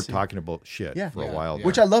one were talking about shit for a while.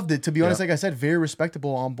 Which I loved it. To be honest, like I said, very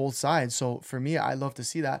respectable on both sides. So for me, I love to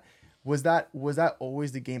see that. Was that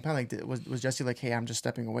always the game plan? Like, was Jesse like, hey, I'm just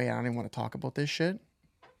stepping away. I don't even want to talk about this shit?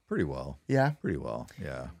 Pretty well. Yeah? Pretty well,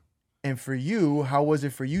 yeah. And for you, how was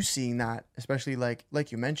it for you seeing that? Especially like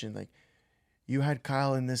you mentioned, like you had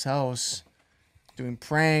Kyle in this house doing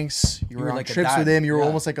pranks. You were on like trips with him. You were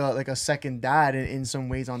almost like a second dad in some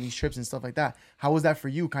ways on these trips and stuff like that. How was that for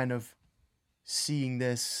you, kind of seeing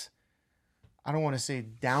this? I don't want to say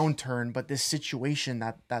downturn, but this situation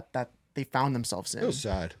that they found themselves in. It was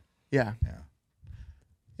sad. Yeah.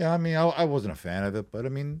 I mean, I wasn't a fan of it, but I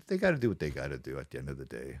mean, they got to do what they got to do at the end of the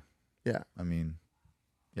day. Yeah. I mean,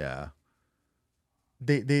 yeah.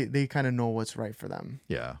 They kind of know what's right for them.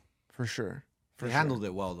 Yeah. For sure. They handled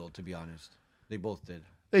it well, though, to be honest. They both did.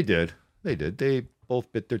 They did. They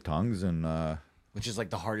both bit their tongues and... which is like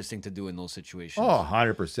the hardest thing to do in those situations. Oh,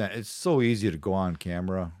 100%. It's so easy to go on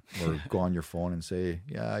camera or go on your phone and say,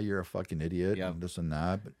 yeah, you're a fucking idiot and this and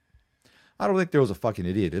that. But I don't think there was a fucking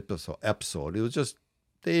idiot episode. It was just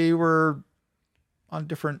they were on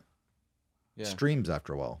different streams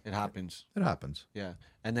after a while. It happens. Yeah.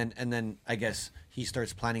 And then I guess he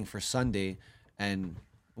starts planning for Sunday. And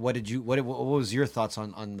what was your thoughts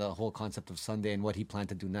on the whole concept of Sunday and what he planned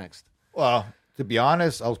to do next? Well, to be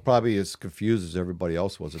honest, I was probably as confused as everybody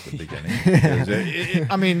else was at the beginning.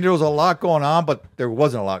 I mean, there was a lot going on, but there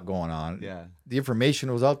wasn't a lot going on. Yeah. The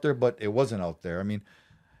information was out there, but it wasn't out there. I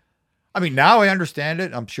mean, now I understand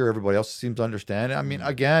it. I'm sure everybody else seems to understand it. I mean,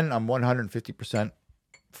 again, I'm 150%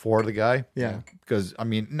 for the guy. Yeah. Because, I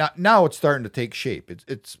mean, now it's starting to take shape.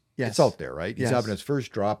 It's out there, right? He's having his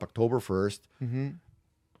first drop October 1st. Mm-hmm.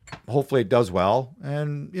 Hopefully it does well.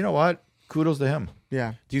 And you know what? kudos to him.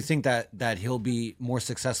 Yeah. Do you think that he'll be more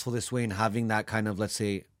successful this way in having that kind of, let's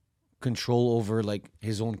say, control over like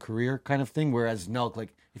his own career kind of thing? Whereas Nelk,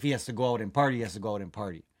 like if he has to go out and party, he has to go out and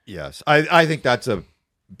party. Yes, I think that's a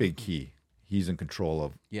big key. He's in control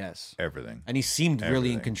of everything. And he seemed really in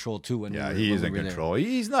Everything. control too. When He's in control.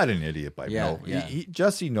 He's not an idiot by no.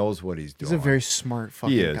 Jesse knows what he's doing. He's a very smart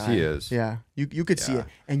fucking guy. He is. Yeah, you could see it.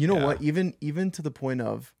 And you know what? Even to the point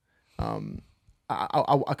of,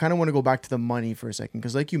 I kind of want to go back to the money for a second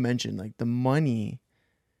because, like you mentioned, like the money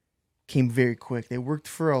came very quick. They worked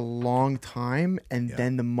for a long time, and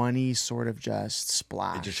then the money sort of just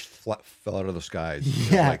splashed. It just fell out of the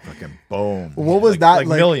skies. Yeah, like fucking boom. What was that?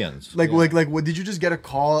 Like millions. Like what? Did you just get a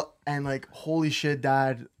call and like, holy shit,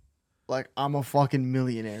 Dad? Like I'm a fucking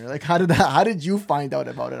millionaire. Like how did you find out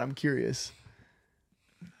about it? I'm curious.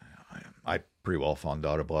 I pretty well found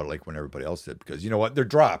out about it like when everybody else did because you know what? Their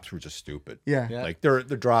drops were just stupid. Yeah. Like their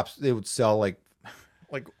drops, they would sell like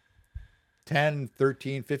 10,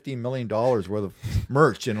 13, 15 million dollars worth of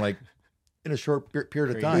merch in a short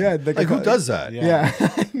period of time. Yeah, like who does that? Yeah.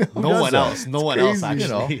 No one else. No one else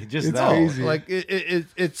actually. You know, just it's that. crazy. Like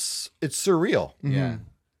it's surreal. Yeah.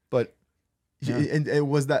 But and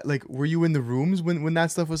was that like, were you in the rooms when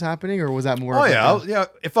that stuff was happening, or was that more? Yeah.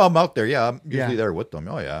 If I'm out there, I'm usually there with them.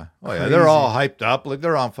 Oh yeah. They're all hyped up. Like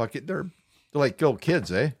they're on fucking. They're like little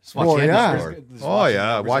kids, eh? Well,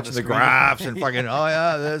 yeah. Watching the graphs and fucking. Oh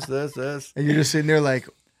yeah, this. And you're just sitting there like,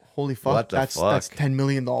 holy fuck, What the that's fuck? $10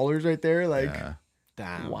 million right there. Like,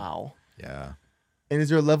 Damn. wow. Yeah. And is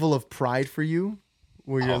there a level of pride for you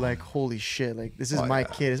where you're like, holy shit, like this is my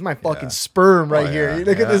kid, this is my fucking sperm right here.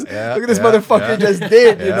 Look at this, look at this motherfucker just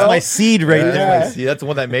did. You know, That's my seed right there. See, that's the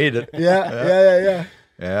one that made it. Yeah.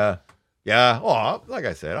 Yeah. Oh, like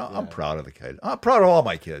I said, I'm proud of the kid. I'm proud of all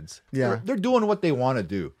my kids. Yeah. They're doing what they want to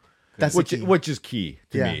do. That's which the key. which is key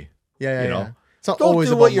to Yeah. me. Yeah. You know? It's not always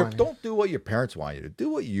about money. Don't do what your parents want you to do.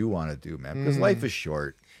 What you want to do, man. Because life is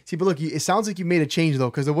short. See, but look, it sounds like you made a change though,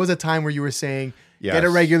 because there was a time where you were saying, Yes. get a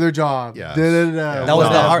regular job. Yes. Da-da-da-da, That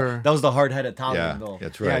was the whatever. hard-headed Italian Yeah, though.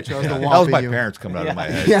 that's right. that was the that wop was in my you. parents coming out of my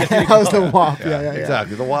head. Yeah, that was the WAP. Yeah.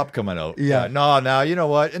 Exactly. The WAP coming out. Yeah. No, now, you know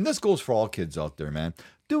what? And this goes for all kids out there, man.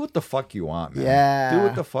 Do what the fuck you want, man. Yeah. Do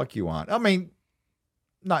what the fuck you want. I mean,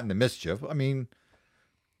 not in the mischief. I mean,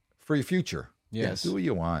 for your future. Yes. Do what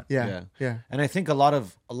you want. Yeah. And I think a lot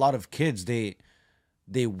of kids they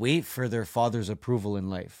wait for their father's approval in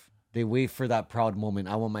life. They wait for that proud moment.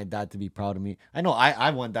 I want my dad to be proud of me. I know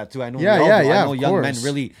I want that too. I know we all do. I know of young men course.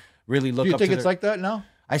 really look Do you up think to it's like that now?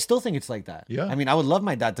 I still think it's like that. Yeah. I mean, I would love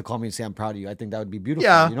my dad to call me and say I'm proud of you. I think that would be beautiful.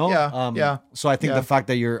 Yeah, You know. yeah. So I think Yeah. the fact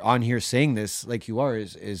that you're on here saying this like you are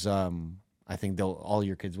is I think all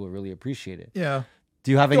your kids will really appreciate it. Yeah.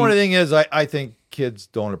 Do you have The any only thing is, I think kids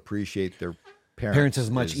don't appreciate their parents as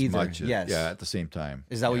much either. Yes. Yeah, at the same time.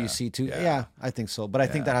 Is that what Yeah, you see too? yeah. Yeah, I think so. But I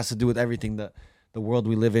think that has to do with everything the world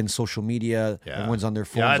we live in, social media. Yeah. Everyone's on their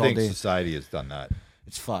phones Yeah, I all think day. society has done that.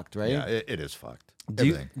 It's fucked, right? Yeah, it is fucked. Do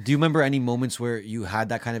you, Everything. do you remember any moments where you had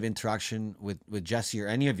that kind of interaction with Jesse or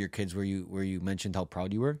any of your kids where you mentioned how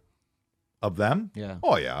proud you were? Of them? Yeah.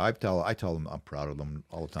 Oh yeah, I tell them I'm proud of them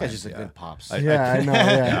all the time. That's just a yeah. good pops. I I know.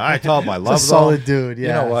 Yeah. Yeah, I tell them I love It's a solid them. dude. Yeah.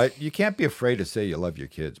 You know what? You can't be afraid to say you love your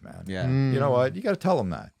kids, man. yeah. Mm. You know what? You got to tell them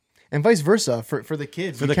that. And vice versa for the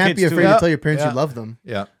kids. For You the can't be kids, too. afraid Yeah. to tell your parents Yeah. you love them.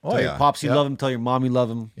 Yeah. Oh Tell yeah. your pops you yeah. love him. Tell your mom you love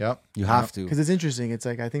him. Yeah. You have to. Because it's interesting. It's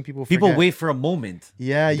like I think people People forget. wait for a moment.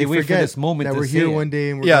 Yeah, They you wait for forget this moment that to we're say here it. one day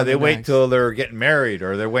and we're Yeah, gone they the wait next. till they're getting married,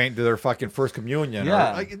 or they're waiting to their fucking first communion.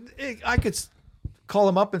 Yeah. Or, like, I could call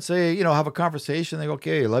them up and say, have a conversation. They go,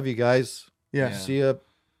 okay, I love you guys. Yeah. See you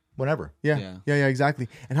whenever. Yeah, exactly.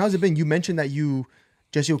 And how's it been? You mentioned that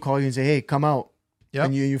Jesse will call you and say, "Hey, come out," Yep.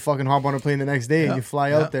 and you fucking hop on a plane the next day and Yeah. you fly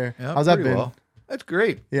Yeah. out there. Yeah, How's that pretty been? well. That's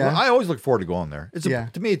great. Yeah. Well, I always look forward to going there. Yeah.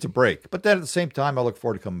 To me, it's a break. But then at the same time, I look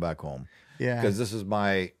forward to coming back home Yeah, because this is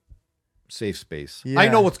my safe space. Yeah. I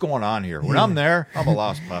know what's going on here. When I'm there, I'm a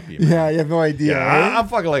lost puppy. Man. yeah. You have no idea. Yeah, right? I'm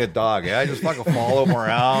fucking like a dog. I just fucking follow him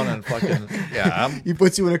around and fucking He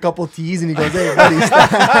puts you in a couple tees and he goes, "Hey, buddy,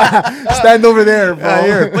 stand over there, bro."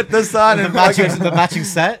 Here, put this on and fucking, the matching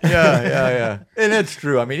set. yeah. And it's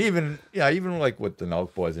true. I mean, even like with the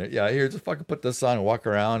Nelk boys. Here, just fucking put this on and walk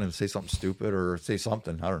around and say something stupid or say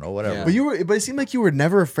something. I don't know, whatever. Yeah. But it seemed like you were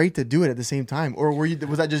never afraid to do it at the same time, or was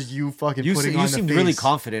that just you fucking You putting on the seemed face? really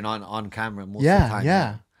confident on camera most of the time.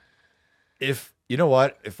 Yeah. If you know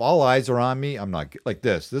what, if all eyes are on me, I'm not like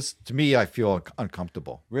this. This to me, I feel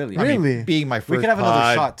uncomfortable. Really? I mean, Really? being my first We could have another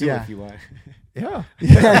pod- shot too Yeah. if you want. Yeah.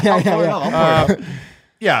 Yeah. I'll pour it up.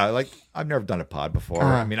 Yeah, like I've never done a pod before.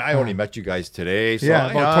 I mean, I only met you guys today. So,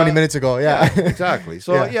 Yeah, about 20 minutes ago. Yeah. exactly.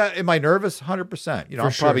 So Yeah. am I nervous? 100%. You know, For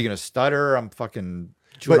I'm sure. probably gonna stutter. I'm fucking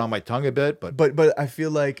chewing on my tongue a bit, But I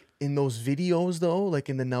feel like in those videos though, like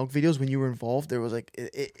in the Nelk videos when you were involved, there was like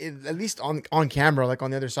at least on camera, like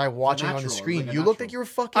on the other side, watching on the natural. screen, Like a you looked natural. like you were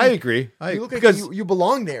fucking. I agree. You look like because you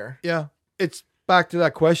belong there. yeah, it's back to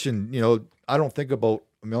that question. You know, I don't think about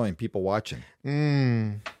a million people watching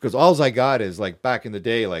because all I got is like back in the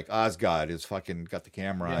day, like Osgod is fucking got the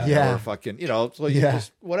camera, Yeah. or fucking, you know, so you Yeah.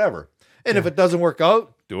 just whatever. And if it doesn't work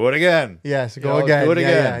out, do it again. Yes, You go know, again. do it Yeah,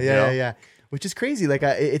 again, Yeah, you know? yeah. Which is crazy. Like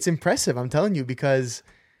it's impressive. I'm telling you because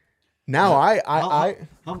now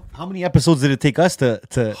How many episodes did it take us to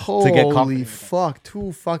get holy confident? fuck,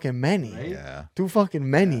 too fucking many. Yeah. Too fucking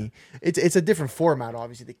many. It's a different format,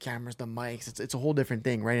 obviously. The cameras, the mics. It's a whole different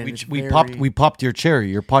thing, right? And it's We very- popped your cherry,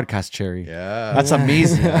 your podcast cherry. Yeah. That's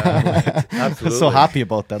amazing. Absolutely. I'm so happy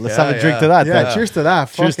about that. Let's Yeah, have a drink yeah. to that. Yeah, then. cheers to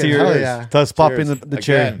that. Cheers to Fucking your hell yeah. to us popping Cheers. the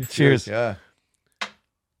cherry. Again, Cheers. Yeah.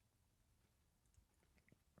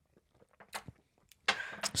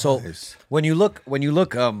 So Nice. when you look,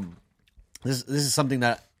 this is something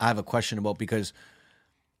that I have a question about, because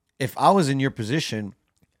if I was in your position,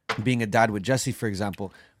 being a dad with Jesse, for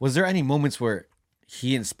example, was there any moments where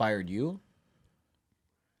he inspired you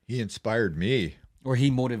He inspired me. or he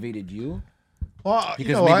motivated you? Well, Because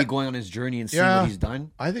you know maybe what? going on his journey and seeing Yeah. what he's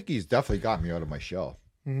done. I think he's definitely got me out of my shell.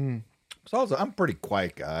 So I'm a pretty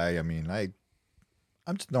quiet guy. I mean,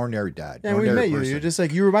 I'm just an ordinary dad. Yeah, we ordinary met you. person. You're just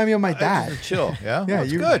like, you remind me of my I dad. just chill. Yeah, Yeah,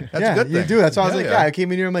 that's you good. That's yeah, a good thing. You do. That's why I was like, yeah. yeah. I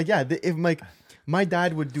came in here. I'm like, yeah. If like my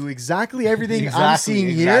dad would do exactly everything I'm Exactly, seeing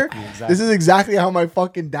exactly, here, exactly. this is exactly how my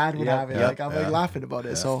fucking dad would Yep, have it. yep, Like I'm yeah. like laughing about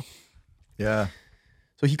it. So Yeah,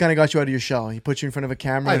 he kind of got you out of your shell. He put you in front of a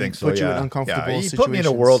camera. I and think so. Put you Yeah, in uncomfortable yeah. He situations. put me in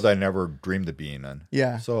a world I never dreamed of being in.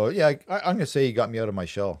 Yeah. So yeah, I'm gonna say he got me out of my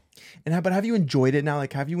shell. But have you enjoyed it now?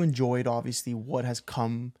 Like, have you enjoyed obviously what has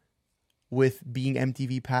come with being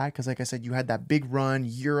MTV Pat? Because like I said, you had that big run,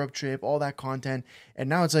 Europe trip, all that content, and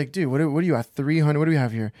now it's like, dude, what are you at? 300? What do we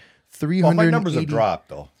have here? 300. Well, my numbers have dropped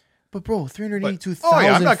though. But bro, 382,000 Oh,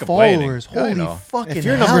 yeah, I'm not complaining. followers. Yeah, I Holy know. fucking If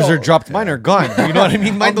your hell. numbers are dropped, mine are gone. You know what I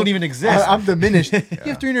mean? Mine don't even exist. I'm diminished. You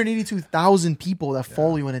have 382,000 people that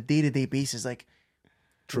follow you on a day-to-day basis. Like,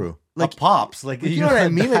 True. Like pops. Like you know what I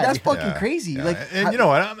mean? Like, that's that. fucking Yeah, crazy. yeah. Like, and you know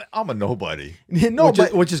what? I'm a nobody. no,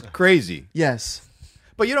 which is crazy. yes.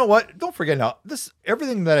 But you know what? Don't forget now.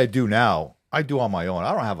 Everything that I do now, I do on my own.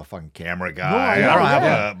 I don't have a fucking camera guy. I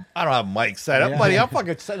know, I don't have mic set up, Yeah. buddy. I'm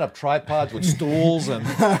fucking setting up tripods with stools and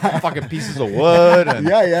fucking pieces of wood. And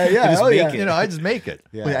Yeah. just Hell make yeah. it. you know, I just make it.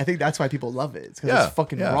 Yeah. But I think that's why people love it. It's because Yeah, it's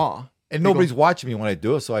fucking yeah. raw. And nobody's watching me when I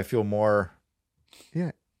do it, so I feel more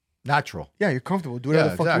Yeah. natural. Yeah, you're comfortable. Do whatever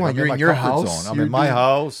the fuck exactly. you want. I'm You're in in my your comfort house. zone. I'm You're in my doing-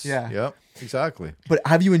 house. Yeah. Yep. Exactly. But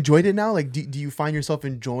have you enjoyed it now? Like, do you find yourself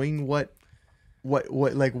enjoying what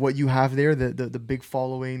you have there? The big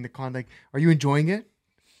following, the content. Are you enjoying it?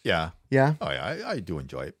 Yeah. Yeah. Oh yeah, I do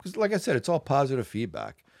enjoy it because, like I said, it's all positive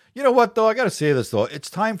feedback. You know what though? I got to say this though. It's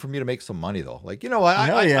time for me to make some money though. Like, you know what?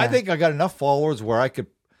 Hell yeah. I think I got enough followers where I could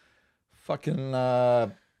fucking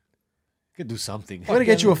Could do something. I'm gonna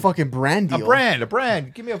get you a fucking brand a deal.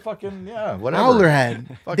 brand. Give me a fucking whatever.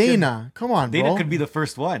 Owlerhead. Fucking- Dana. Come on, Dana bro. could be the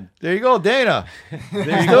first one. There you go, Dana.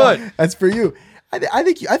 There you go. That's for you. I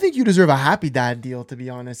think you deserve a happy dad deal, to be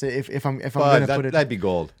honest. If I'm But gonna put it, that'd be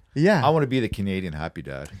gold. yeah. I want to be the Canadian happy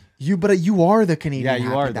dad. But you are the Canadian Yeah, you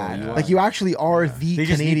happy are, though. dad. You are. Like you actually are the They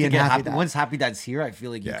just need to Canadian get happy happy. dad. Once Happy Dad's here, I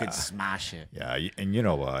feel like you Yeah. could smash it. Yeah, and you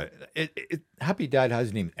know what? Happy Dad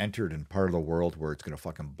hasn't even entered in part of the world where it's gonna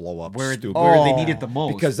fucking blow up. Where stupid. they need it the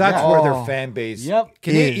most. Because that's Yeah. where Oh. their fan base. Yep.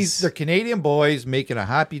 Is. They're Canadian boys making a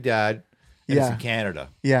happy dad. And Yeah. it's in Canada.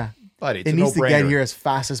 Yeah. But it's It a needs to get no-brainer. here as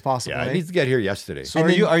fast as possible. Yeah, right? it needs to get here yesterday. So And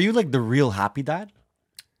are then- you like the real Happy Dad?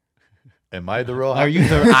 Am I the real? Are you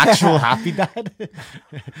the actual Happy Dad?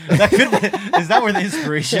 Is that where the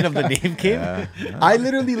inspiration of the name came? I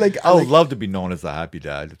literally like. I would love to be known as the happy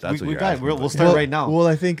dad. If that's what we you're got. asking. We'll start right now. Well,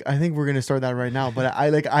 I think we're gonna start that right now. But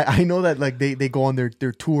I know that like they go on their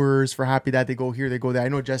tours for Happy Dad. They go here, they go there. I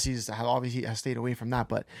know Jesse's obviously has stayed away from that,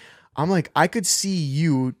 but I'm like, I could see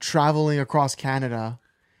you traveling across Canada,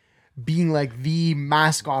 being like the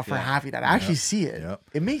mascot for Happy Dad. I actually see it. Yep.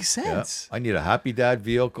 It makes Yeah. sense. I need a happy dad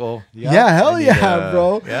vehicle. Yeah, hell I need yeah, a-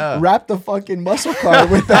 bro. yeah. Wrap the fucking muscle car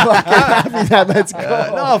with the fucking Happy Dad. Let's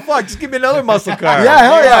go. No, fuck. Just give me another muscle car. Yeah,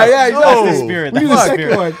 hell yeah, exactly. No. That's the spirit. We do That's the the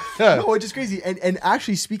second spirit. one. Yeah. No, which is crazy. And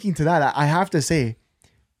actually, speaking to that, I have to say,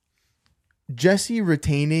 Jesse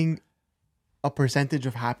retaining a percentage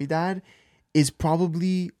of Happy Dad is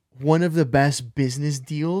probably one of the best business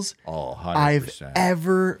deals Oh, 100%. I've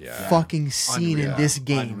ever Yeah. fucking seen in this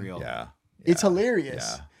game. Unreal. Yeah. It's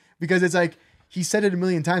hilarious because it's like he said it a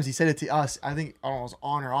million times. He said it to us. I think I don't know, it was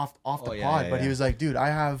on or off the pod, but he was like, "Dude, I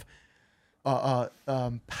have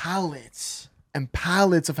pallets and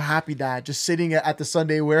pallets of Happy Dad just sitting at the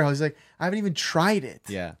Sunday warehouse." He's like, "I haven't even tried it."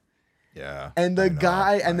 Yeah. Yeah. And the I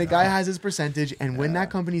know, guy has his percentage, and when that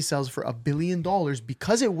company sells for $1 billion,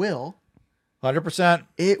 because it will, 100%.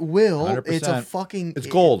 it will. 100%. It's a fucking. It's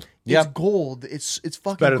gold. It's gold. It's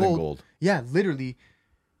fucking better gold. than gold. Yeah, literally,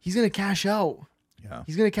 he's gonna cash out. Yeah.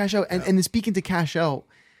 He's gonna cash out. And then speaking to cash out,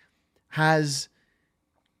 has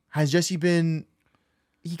Jesse been?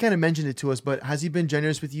 He kind of mentioned it to us, but has he been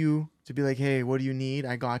generous with you to be like, "Hey, what do you need?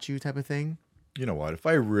 I got you," type of thing? You know what? If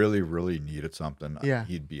I really, really needed something, Yeah.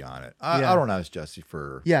 he'd be on it. I Yeah. don't ask Jesse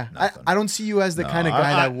for Yeah, nothing. I don't see you as the kind of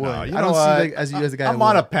guy that would. No, you I know don't what? see you as the guy. I'm that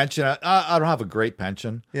on would. a pension. I don't have a great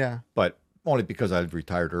pension, Yeah, but only because I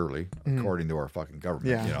retired early, according to our fucking government.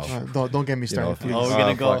 yeah. You know, Don't get me started. You know, please. Oh, we're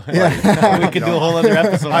gonna go. fuck. Yeah. We could do a whole other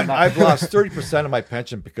episode on that. I've lost 30% of my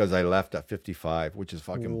pension because I left at 55, which is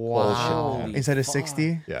fucking Wow. bullshit. Man. Instead of fuck.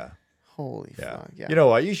 60. Yeah, Holy yeah. fuck. Yeah. You know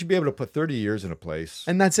what? You should be able to put 30 years in a place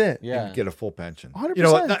And that's it. Yeah. and get a full pension. 100%. You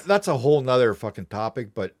know what? That's a whole nother fucking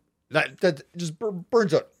topic, but that just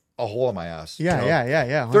burns a hole in my ass. Yeah, you know?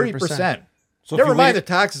 yeah. 30%. So if Never you mind waited- the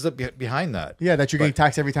taxes up behind that. Yeah, that you're getting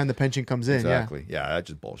taxed every time the pension comes in. Exactly. Yeah, that's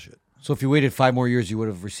just bullshit. So if you waited 5 more years, you would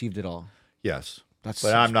have received it all. Yes. That's But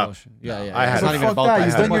such I'm not. bullshit. Yeah, no, yeah. I It's had not But even fuck about that. that. You've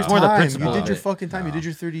It's done your more the time. principle You did of your it. fucking time. You did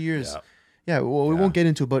your 30 years. Yeah. Yeah, well, we won't get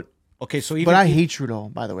into it, but Okay, so but even I hate Trudeau,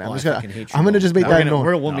 by the way. Oh, I'm I just gonna fucking hate I'm gonna Trudeau. just make We're that gonna-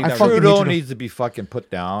 known. we'll make I that fucking hate Trudeau Trudeau. needs to be fucking put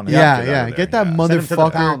down. Yeah, Get out yeah. of there. Get that Yeah. Send him to the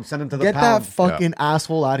motherfucker. pound. Send him to the Get that pound. fucking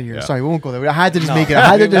asshole out of here. Yeah. Sorry, we won't go there. I had to just No. make it. I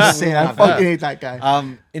had to just Yeah. say it. I fucking hate that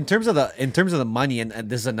guy. In terms of the money, and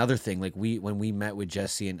this is another thing. Like when we met with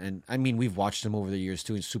Jesse, and I mean we've watched him over the years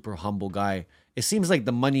too. He's a super humble guy. It seems like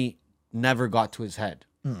the money never got to his head.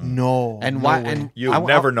 No. And no why? way. And You I-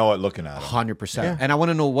 never know it looking at him. 100%. Yeah. And I want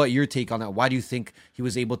to know what your take on that. Why do you think he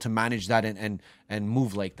was able to manage that and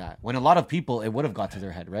move like that? When a lot of people, it would have got to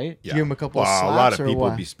their head, right? Yeah. Give him a couple Well, of a lot slaps of or people what?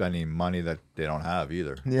 would be spending money that they don't have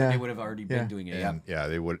either. Yeah. They would have already Yeah. been doing it. Yeah. And yeah,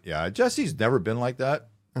 they would. Yeah, Jesse's never been like that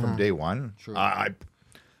from day one. Sure.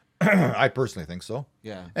 I personally think so.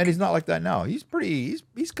 Yeah. And he's not like that now. He's pretty.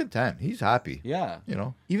 He's content. He's happy. Yeah. You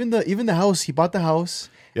know. Even the house, he bought the house.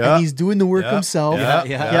 Yeah. And he's doing the work Yeah. himself. Yeah.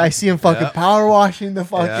 Yeah, I see him fucking Yeah. power washing the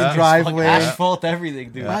fucking Yeah. driveway. Asphalt,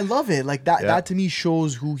 everything, dude. I love it. Like that. Yeah. That to me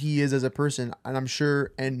shows who he is as a person. And I'm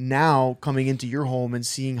sure. And now coming into your home and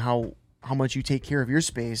seeing how much you take care of your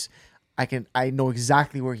space, I know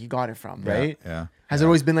exactly where he got it from. Right? Yeah. Has it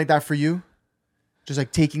always been like that for you? Just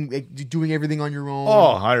like doing everything on your own.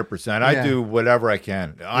 Oh, 100%. I Yeah. do whatever I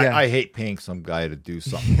can. Yeah. I hate paying some guy to do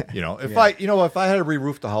something. You know, if I had to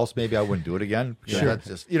re-roof the house, maybe I wouldn't do it again. Sure. That's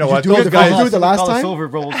just, you know Did what? you do it Those the- guys, did you do it the last Call us time? over,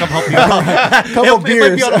 bro. We'll come help you out. Couple It might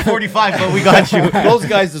beers. be on a 45, but we got you. those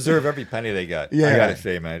guys deserve every penny they get. Yeah. I gotta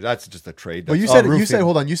say, man, that's just a trade. But you That's- said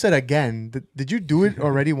hold on. You said again. Did you do it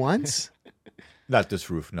already once? not this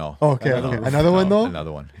roof, no. Oh, okay, Another okay. roof, Another one, though?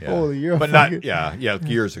 Another one. Yeah. Holy, you're a but fucking- not. Yeah,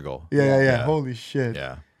 years ago. Yeah. Holy shit.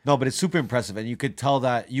 Yeah. No, but it's super impressive, and you could tell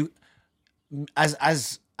that you, as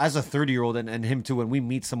a 30-year-old and him too. When we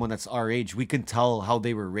meet someone that's our age, we can tell how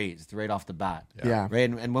they were raised right off the bat. Yeah. Right.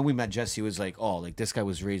 And when we met Jesse, it was like, oh, like this guy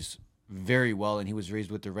was raised very well, and he was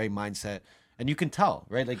raised with the right mindset, and you can tell,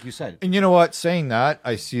 right? Like you said. And you know what? Saying that,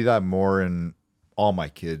 I see that more in all my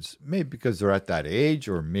kids. Maybe because they're at that age,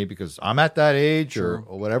 or maybe because I'm at that age, or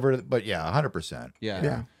whatever. But yeah, 100%. Yeah.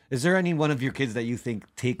 Yeah. Is there any one of your kids that you think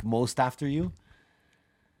take most after you?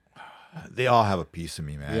 They all have a piece of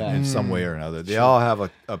me, man, Yeah. in some way or another. They all have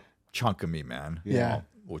a chunk of me, man. you Yeah. know,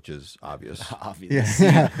 which is obvious. Obviously.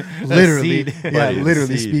 Yeah, literally. seed. Yeah, But it's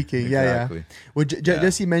literally seed. speaking. Exactly. Yeah. Well,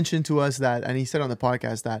 Jesse mentioned to us that, and he said on the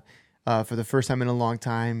podcast that for the first time in a long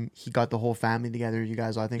time, he got the whole family together. You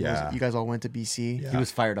guys, I think, Yeah. you guys all went to BC. He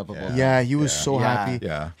was fired up about Yeah, that. he was so Yeah. happy.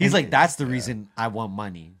 Yeah. He's like, that's the reason I want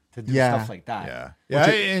money to do Yeah. stuff like that. Yeah.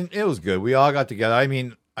 And it was good. We all got together. I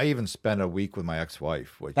mean, I even spent a week with my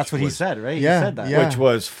ex-wife. Which That's what he was- said, right? Yeah, He said that. yeah. Which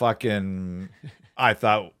was fucking, I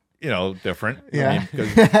thought, different. Yeah. I mean,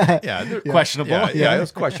 'cause, Questionable. Yeah, it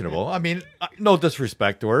was questionable. I mean, no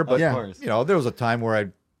disrespect to her, but, Yeah. course. there was a time where I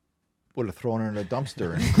would have thrown her in a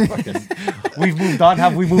dumpster. And fucking, We've moved on.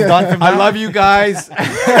 Have we moved on from that? I love you guys.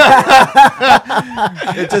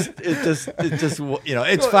 it just,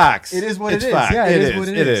 it's facts. It is what it's it is. fact. Yeah, it is what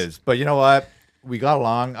it It is. is. But you know what? We got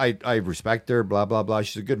along. I respect her, blah, blah, blah.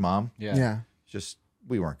 She's a good mom. Yeah. Just,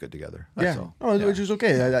 we weren't good together. That's Yeah. all. Oh, which is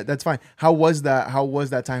okay. That's fine. How was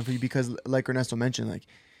that time for you? Because like Ernesto mentioned, like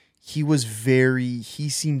he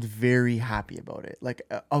seemed very happy about it. Like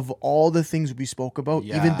of all the things we spoke about,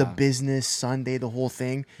 even the Yeah. business, Sunday, the whole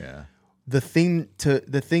thing. Yeah. The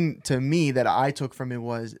thing to me that I took from it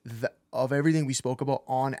was of everything we spoke about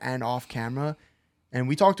on and off camera, and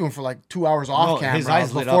we talked to him for like 2 hours off camera his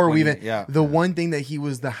eyes lit before up we when even. The one thing that he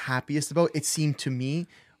was the happiest about, it seemed to me,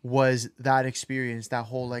 was that experience, that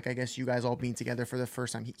whole, like, I guess you guys all being together for the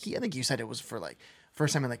first time. I think you said it was for like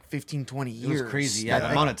first time in like 15, 20 years. It was crazy. Yeah, That,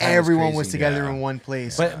 the amount of time was everyone was crazy. together Yeah. in one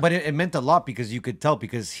place. But it meant a lot because you could tell,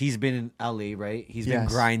 because he's been in LA, right? He's been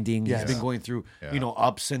Yes. grinding. Yes. He's been going through, Yeah.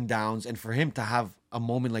 ups and downs. And for him to have a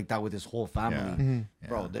moment like that with his whole family, Yeah.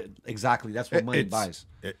 bro, exactly. That's what money It's- buys.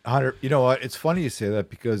 100. You know what? It's funny you say that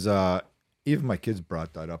because even my kids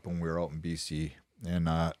brought that up when we were out in BC, and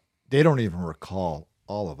they don't even recall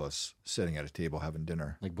all of us sitting at a table having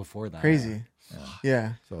dinner. Like before that. Crazy.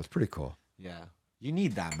 Yeah. So it's pretty cool. Yeah. You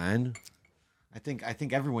need that, man. I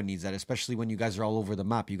think everyone needs that, especially when you guys are all over the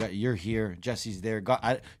map. You're here, Jesse's there.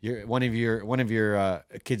 One of your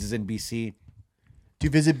kids is in BC. Do you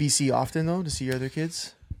visit BC often though to see your other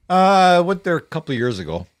kids? I went there a couple of years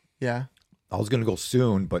ago. Yeah. I was going to go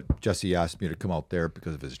soon, but Jesse asked me to come out there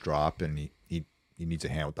because of his drop, and he needs a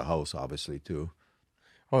hand with the house, obviously, too.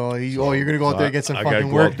 Oh, you're gonna go out there and get some I gotta fucking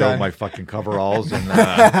go work out there done. with my fucking coveralls and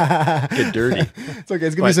get dirty. It's okay.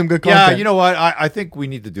 It's gonna be But, some good content. Yeah, you know what? I think we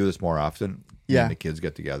need to do this more often. Me Yeah. and the kids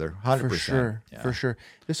get together. 100%. For sure. Yeah. For sure.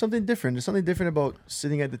 There's something different. There's something different about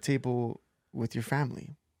sitting at the table with your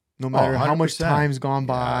family. No matter how much 100%. time's gone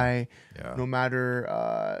by, Yeah. no matter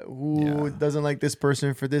who doesn't like this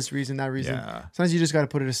person for this reason, that reason. Yeah. Sometimes you just got to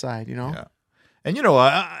put it aside, you know? Yeah. And you know,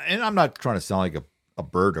 and I'm not trying to sound like a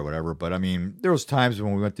bird or whatever, but I mean, there was times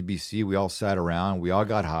when we went to BC, we all sat around, we all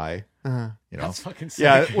got high, Uh-huh. you know? That's fucking sick.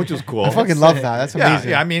 Yeah, which was cool. I fucking love that. That's yeah, amazing.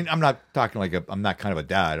 yeah. I mean, I'm not talking like I'm not kind of a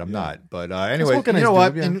dad. I'm not. But anyway, what can you I know do,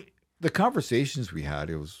 what? yeah. And the conversations we had,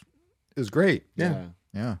 it was great. Yeah.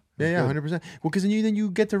 Yeah. Yeah, 100%. Well, because then you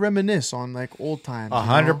get to reminisce on like old times. you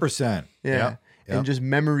know? 100%. Yeah. Yep. And just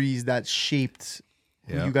memories that shaped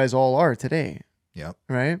who Yep. you guys all are today. Yep.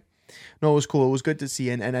 Right? No, it was cool. It was good to see.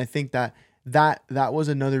 And I think that was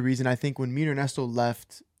another reason. I think when me and Ernesto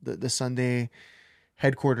left the Sunday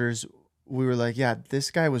headquarters, we were like, yeah,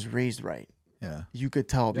 this guy was raised right. Yeah. You could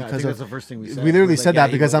tell Yeah, I because think of that's the first thing we said. we literally Like, said yeah,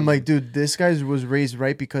 that he because was- I'm like, dude, this guy was raised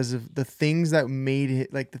right because of the things that made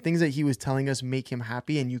it, like the things that he was telling us make him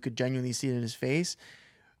happy, and you could genuinely see it in his face.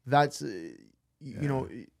 That's you know,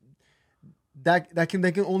 that can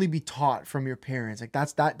only be taught from your parents. Like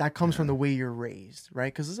that comes from the way you're raised,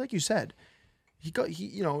 right? Because it's like you said,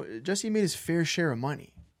 Jesse made his fair share of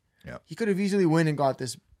money. Yeah. He could have easily went and got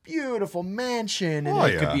this beautiful mansion and Oh,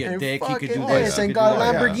 it yeah. Could be a and dick. He fucking could do this this. and he could got do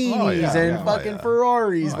that. Lamborghinis Oh, yeah. and Oh, fucking yeah.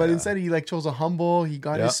 Ferraris, Oh, but yeah. instead he like chose a humble. He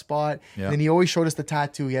got Yeah. his spot, Yeah. and then he always showed us the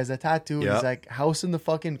tattoo. He has a tattoo. And Yeah. he's like house in the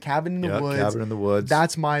fucking cabin in the Yeah, woods. cabin in the woods.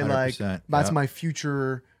 That's my 100%. that's Yeah. my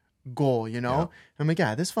future goal. You know, Yeah. I'm like,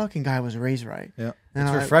 yeah, this fucking guy was raised right. Yeah. And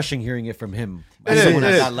It's I- refreshing hearing it from him. It As is, someone it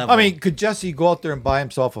at is. that level. I mean, could Jesse go out there and buy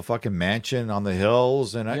himself a fucking mansion on the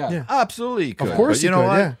hills? And Yeah. Yeah. absolutely he could. Of course But you he know could,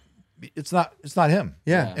 what? yeah. It's not him.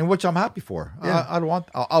 Yeah. And which I'm happy for. Yeah. I don't want.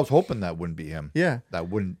 I was hoping that wouldn't be him. Yeah. That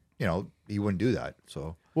wouldn't. He wouldn't do that.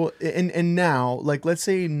 So Well, and now, like, let's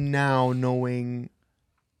say now knowing,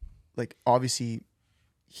 like, obviously,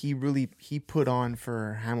 he put on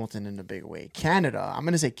for Hamilton in a big way. Canada, I'm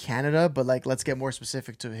gonna say Canada, but like, let's get more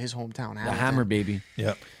specific to his hometown. the Hamilton. hammer, baby.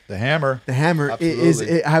 yeah, the hammer. The hammer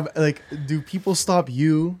Absolutely. do people stop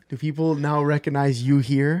you? Do people now recognize you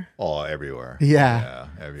here? Oh, everywhere. Yeah,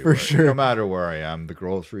 everywhere. sure. No matter where I am, the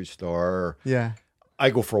grocery store. Yeah,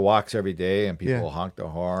 I go for walks every day, and people Yeah. honk the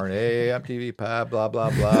horn. Hey, MTV pad, blah blah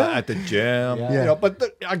blah. At the gym, Yeah. But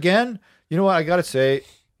again, you know what? I gotta say,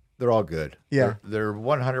 they're all good. Yeah. they're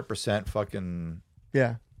 100% fucking.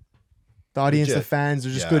 yeah. The audience, Legit. the fans,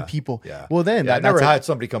 they're just Yeah. good people. Yeah. Well, then I never that's had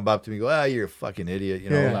somebody come up to me and go, you're a fucking idiot. Yeah.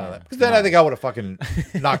 None of that. Because then I think I would have fucking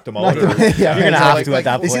knocked them out. Yeah. You're gonna have to at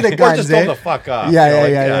that You see point. the Or guns, just tell eh? them to fuck off. Yeah,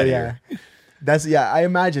 Get yeah, outta yeah. here. That's I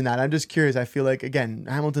imagine that. I'm just curious. I feel like again,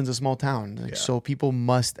 Hamilton's a small town, like, Yeah. so people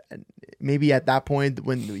must maybe at that point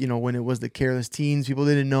when when it was the careless teens, people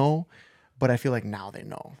didn't know, but I feel like now they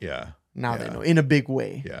know. Yeah. Now Yeah. they know in a big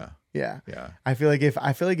way. Yeah. Yeah. Yeah. I feel like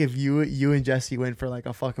if you and Jesse went for like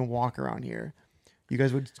a fucking walk around here, you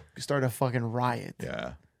guys would start a fucking riot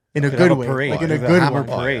Yeah. in a Could good have a way, parade. like in a Like a good hammer one.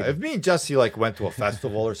 Oh, parade. yeah. If me and Jesse went to a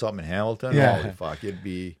festival or something in Hamilton, Yeah. holy fuck, it'd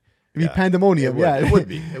be It'd be pandemonium. It would, yeah, it would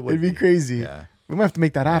be. It would It'd be crazy. Yeah. We might have to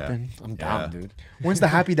make that happen. I'm down, Yeah. dude. Once the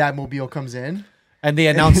Happy Dad mobile comes in, And they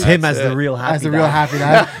announce him as That's the it. real happy as the dad. real Happy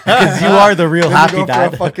Dad, Because you are the real then happy we go dad.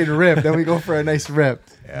 for a fucking rip. Then we go for a nice rip.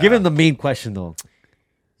 Yeah. Give him the main question though.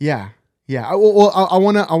 Yeah. I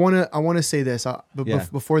want to say this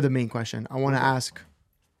before the main question. I want to ask.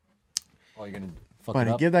 Oh, you're gonna fuck Buddy,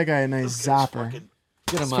 it up. give that guy a nice zapper.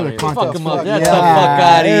 Get him for out the of here. content. Fuck him up. Yeah. Get the fuck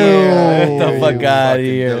out of here. Get the fuck out of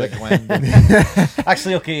here. here.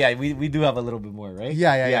 Actually, okay, yeah, we do have a little bit more, right?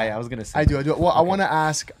 Yeah. I was gonna say. I do. Well, okay. I want to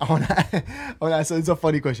ask. So it's a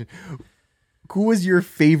funny question. Who was your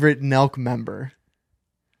favorite Nelk member?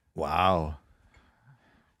 Wow.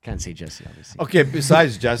 Can't say Jesse, obviously. Okay,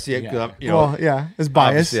 besides Jesse, Yeah. you know, Well, yeah, it's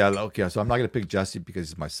biased. obviously, so I'm not gonna pick Jesse because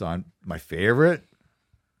he's my son. My favorite.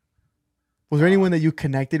 Was there anyone that you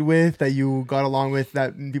connected with, that you got along with,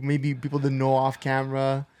 that maybe people didn't know off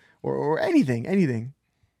camera, or anything?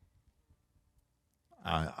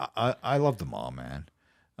 I love them all, man.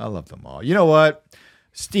 I love them all. You know what?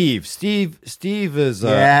 Steve is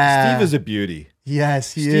a beauty. Yes,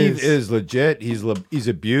 Steve is legit. He's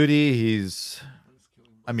a beauty.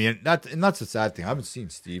 I mean, that's the sad thing. I haven't seen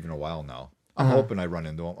Steve in a while now. I'm hoping I run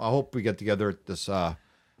into him. I hope we get together at this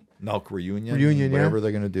Nelk reunion, whatever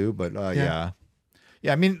they're gonna do. But yeah.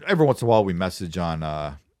 I mean, every once in a while we message on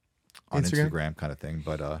Instagram kind of thing.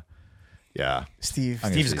 But yeah,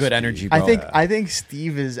 Steve's good energy, bro. I think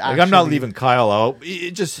Steve is actually. Like, I'm not leaving Kyle out.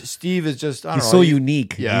 Steve is just. I don't know. He's so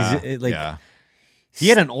unique. Yeah, He's, he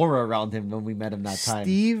had an aura around him when we met him that time.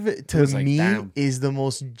 Steve, to me, is the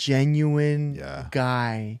most genuine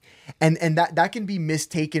guy. And that can be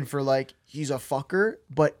mistaken for like, he's a fucker,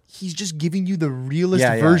 but he's just giving you the realest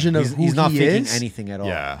version of who he is. He's not faking anything at all.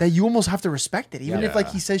 Yeah. That you almost have to respect it. Even if like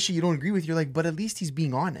he says shit you don't agree with, you're like, but at least he's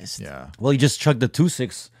being honest. Yeah. Well, he just chugged the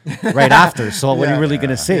 2-6 right after. So what are you really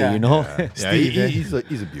going to say, you know? Yeah, he's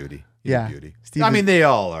a beauty. He's a beauty. Steve I mean, they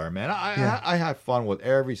all are, man. I had fun with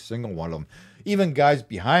every single one of them. Even guys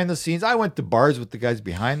behind the scenes. I went to bars with the guys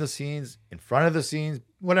behind the scenes, in front of the scenes,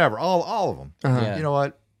 whatever. All of them. Yeah. You know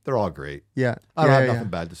what? They're all great. Yeah. I don't have nothing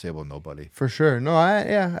bad to say about nobody. For sure. No,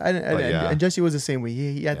 and Jesse was the same way.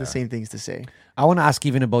 He had the same things to say. I want to ask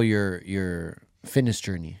even about your fitness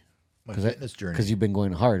journey. My fitness journey. Because you've been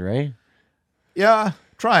going hard, right? Yeah,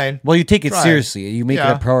 trying. Well, you take it seriously. You make it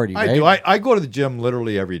a priority, right? I do. I go to the gym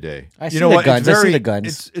literally every day. I see the guns. I see the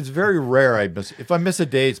guns. It's very rare if I miss a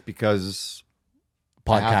day, it's because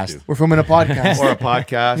podcast. We're filming a podcast. Or a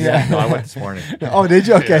podcast. Yeah. No, I went this morning. Oh, did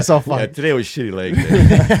you? Okay, so fun. Yeah, today was shitty leg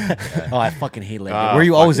day. Oh, I fucking hate leg day. Were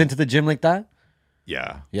you always into the gym like that?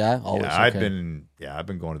 Yeah. Yeah, always. Yeah, okay. I've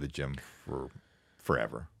been going to the gym for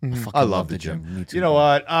forever. I love the gym. Me too, you know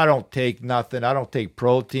what? I don't take nothing. I don't take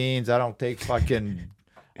proteins. I don't take fucking.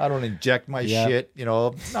 I don't inject my shit. You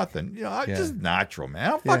know, nothing. You know, I'm just natural,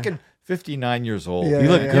 man. I'm fucking 59 years old. Yeah, You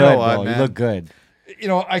look good, bro. You look good. You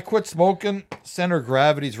know, I quit smoking. Center of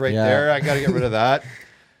gravity's right there. I got to get rid of that.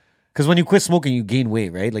 Because when you quit smoking, you gain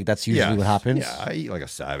weight, right? Like that's usually what happens. Yeah, I eat like a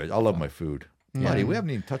savage. I love my food. Buddy, we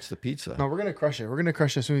haven't even touched the pizza. No, we're gonna crush it. We're gonna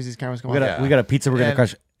crush it as soon as these cameras come We got a pizza. We're gonna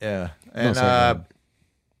crush. Yeah, and sorry,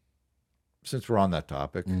 since we're on that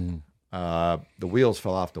topic, the wheels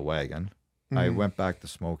fell off the wagon. I went back to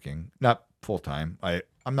smoking, not full time.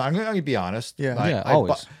 I'm gonna be honest. Yeah,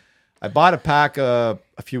 always. I bought a pack a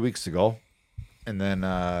few weeks ago, and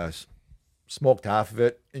then smoked half of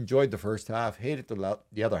it. Enjoyed the first half. Hated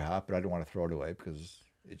the other half, but I didn't want to throw it away because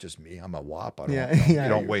it's just me. I'm a wop. I don't. You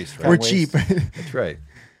don't waste. Right? We're cheap. That's right.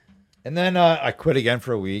 And then I quit again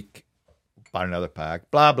for a week. Bought another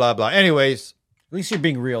pack. Blah blah blah. Anyways, At least you're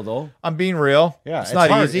being real, though. I'm being real. Yeah, it's not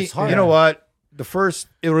hard. easy. It's hard. You know what? It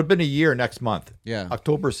would have been a year next month. Yeah.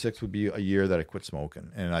 October 6th would be a year that I quit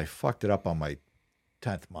smoking, and I fucked it up on my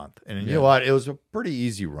 10th month. And you know what? It was a pretty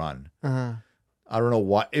easy run. I don't know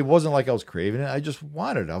why. It wasn't like I was craving it. I just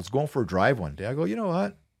wanted it. I was going for a drive one day. I go, you know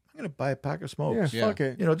what? I'm going to buy a pack of smokes. Yeah, fuck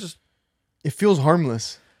it. You know, just. It feels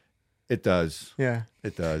harmless. It does. Yeah.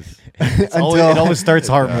 It does. It always starts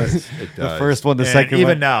harmless. It does. The first one, the And second one.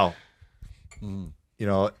 even now, you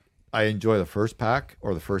know, I enjoy the first pack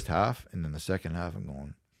or the first half, and then the second half I'm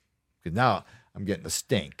going, because now I'm getting the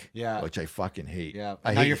stink, which I fucking hate. Yeah.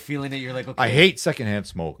 I Now hate you're feeling it. You're like, okay. I hate secondhand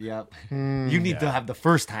smoke. Yeah. You need to have the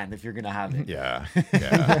first hand if you're going to have it. Yeah.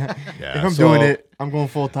 Yeah. If I'm doing it, I'm going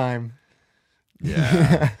full time.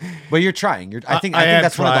 Yeah. But you're trying. I think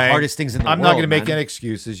that's one of the hardest things in the world. I'm not going to make man. any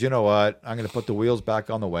excuses. You know what? I'm going to put the wheels back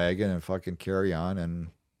on the wagon and fucking carry on and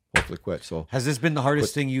hopefully quit. So Has this been the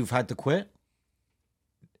hardest thing you've had to quit?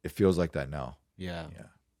 it feels like that now. Yeah.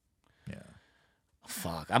 Yeah.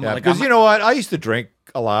 Fuck. Because you know what? I used to drink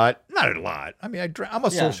a lot. Not a lot. I mean, I'm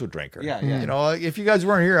a social drinker. Yeah. You know, if you guys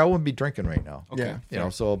weren't here, I wouldn't be drinking right now. Okay. Yeah. You know,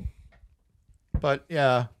 so. But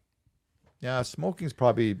yeah, smoking's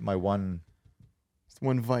probably my one. It's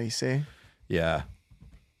one vice, eh? Yeah.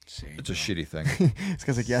 Same, It's a shitty thing. This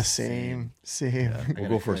guy's like, yes, same. We'll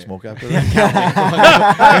go for a smoke after that.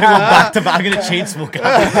 I'm gonna go back to back. I'm gonna chain smoke.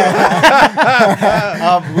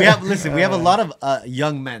 We have a lot of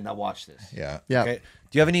young men that watch this. Yeah. Yeah. Okay?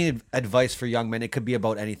 Do you have any advice for young men? It could be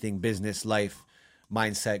about anything: business, life,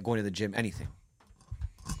 mindset, going to the gym, anything.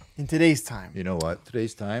 In today's time. You know what?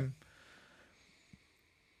 Today's time.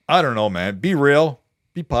 I don't know, man. Be real.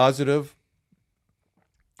 Be positive.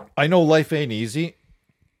 I know life ain't easy.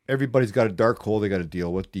 Everybody's got a dark hole they got to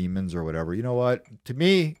deal with, demons or whatever. You know what? To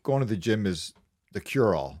me, going to the gym is the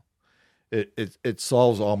cure-all. It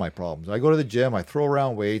solves all my problems. I go to the gym, I throw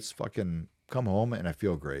around weights, fucking come home, and I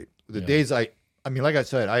feel great. The days I mean, like I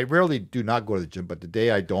said, I rarely do not go to the gym, but the day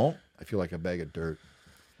I don't, I feel like a bag of dirt.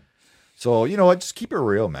 So, you know what? Just keep it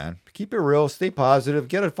real, man. Keep it real. Stay positive.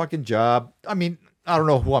 Get a fucking job. I mean, I don't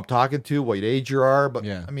know who I'm talking to, what age you are, but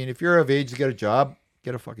Yeah. I mean, if you're of age to get a job,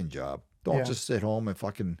 get a fucking job. Don't Yeah. just sit home and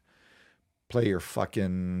fucking play your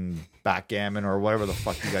fucking backgammon or whatever the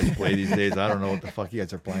fuck you guys play these days. I don't know what the fuck you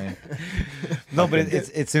guys are playing. No, but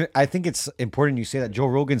it's. I think it's important you say that. Joe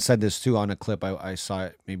Rogan said this too on a clip. I saw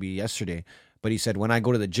it maybe yesterday, but he said when I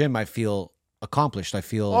go to the gym, I feel accomplished. I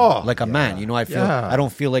feel like a man. You know, I feel I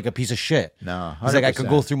don't feel like a piece of shit. No, He's like I could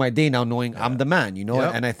go 100%. through my day now knowing I'm the man. You know,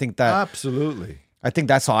 Yep. and I think that Absolutely.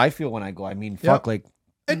 that's how I feel when I go. I mean, fuck, like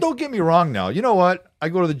And don't get me wrong now. You know what? I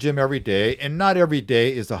go to the gym every day, and not every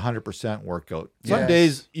day is 100% workout. Some Yes.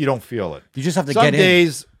 days you don't feel it. you just have to Some get in.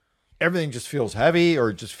 days everything just feels heavy or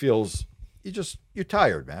it just feels you're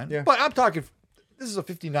tired, man. Yeah. But I'm talking this is a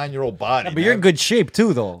 59-year-old body. But you're in man. good shape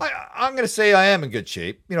too, though. I'm going to say I am in good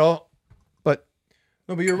shape, you know. But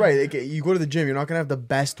No, but you're right. Like, you go to the gym, you're not gonna have the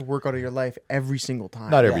best workout of your life every single time.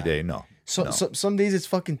 not every day, no. So, No. some days it's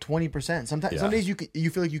fucking 20%. Some Yeah. days you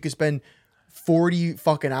feel like you could spend 40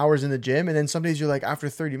 fucking hours in the gym, and then some days you're like, after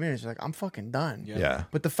 30 minutes, you're like, I'm fucking done. Yeah.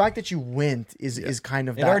 But the fact that you went is kind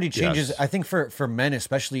of It already changes. Yes. I think for men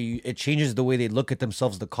especially, it changes the way they look at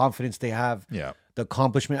themselves, the confidence they have, Yeah. the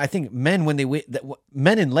accomplishment. I think men when they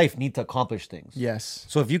men in life need to accomplish things. Yes.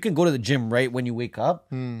 So if you can go to the gym right when you wake up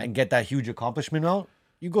and get that huge accomplishment out,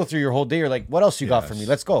 you go through your whole day. You're like, what else you got for me?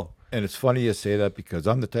 Let's go. And it's funny you say that because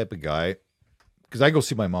I'm the type of guy, because I go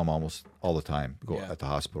see my mom almost all the time, go at the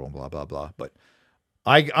hospital and blah, blah, blah. But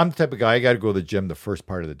I'm the type of guy, I got to go to the gym the first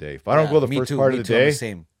part of the day. If I don't go the me first too, part me of the too, I'm day, the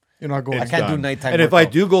same. You're not going. I can't do done. nighttime And if I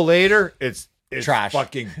workout. do go later, it's Trash.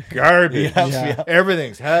 fucking garbage. Yeah.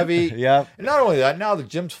 Everything's heavy. Yep. And not only that, now the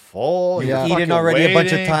gym's full. Yeah. You're Eaten fucking already a bunch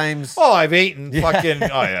of waiting. times. Oh, I've eaten fucking,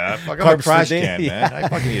 fuck, I'm a Carbs trash today. can, man. I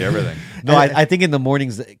fucking eat everything. No, I think in the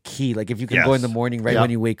morning's the key. Like if you can go in the Yes. morning right Yep. when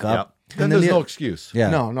you wake up. Yep. Then And there's then no the- excuse. Yeah.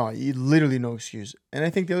 No, you literally no excuse. And I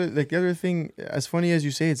think the other thing, as funny as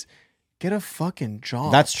you say, it's get a fucking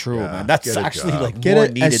job. That's true, Yeah, man. That's get a actually job. like get more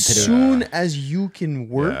it needed as today. soon as you can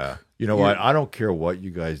work. Yeah. You know what? I don't care what you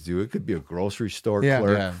guys do. It could be a grocery store Yeah.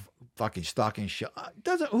 clerk, Yeah. fucking stocking shop.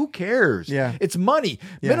 Doesn't who cares? Yeah. It's money.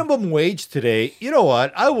 Yeah. Minimum wage today. You know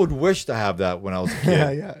what? I would wish to have that when I was a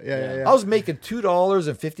kid. Yeah. I was making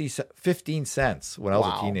 $2.15 when I was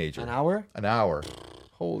Wow. a teenager. An hour? An hour.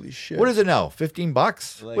 Holy shit. What is it now?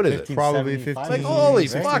 $15? Like what is 15, it? Probably 75. Like 15, holy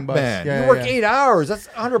 16 fuck, bucks. man! Yeah, you work yeah. 8 hours. That's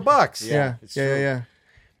 $100. Yeah. it's true.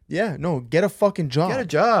 Yeah, no, get a fucking job. Get a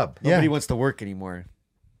job. Yeah. Nobody wants to work anymore.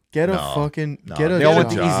 Get a No. fucking No. get a They all job.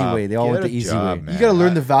 want the easy way. They all Get want a the easy job, way. man. You got to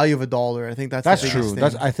learn the value of a dollar. I think that's That's the true. biggest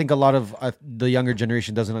That's thing. I think a lot of the younger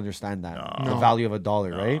generation doesn't understand that the No. value of a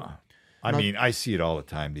dollar, right? I mean, I see it all the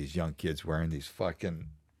time. These young kids wearing these fucking.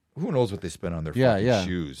 Who knows what they spend on their Yeah, fucking yeah.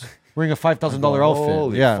 shoes? Wearing a $5,000 outfit.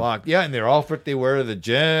 Holy Yeah. fuck. Yeah, and their outfit they wear to the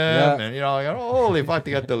gym. And, holy fuck,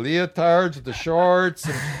 they got the leotards with the shorts.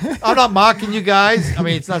 And, I'm not mocking you guys. I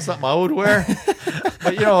mean, it's not something I would wear.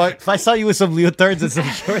 But you know what? If I saw you with some leotards and some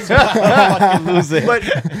shorts, I'd fucking lose it.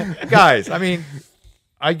 But guys, I mean,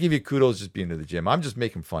 I give you kudos just being to the gym. I'm just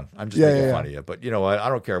making fun. I'm just making fun of you. But you know what? I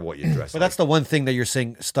don't care what you dress But like. that's the one thing that you're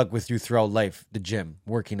saying stuck with you throughout life: the gym,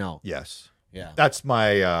 working out. Yes. Yeah. That's my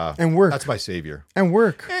And work. That's my savior. and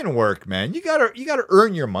work. And work, man. You gotta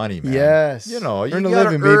earn your money, man. Yes. You know, you Earn a gotta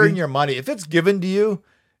living, earn baby. your money. If it's given to you,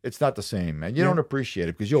 it's not the same, man. You don't appreciate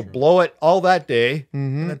it because you'll blow it all that day,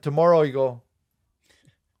 and then tomorrow you go,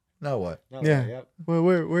 now what? Yeah. Well,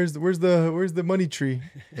 where's the money tree?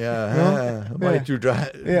 Yeah, money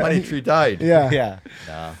tree died. Yeah. Yeah.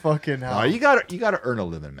 Nah. Fucking hell. No, you gotta earn a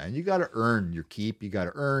living, man. You gotta earn your keep. You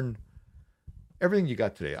gotta earn everything you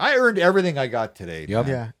got today. I earned everything I got today. Yep.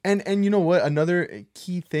 man. Yeah, and you know what? Another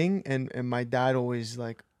key thing, and my dad always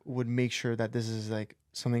like would make sure that this is like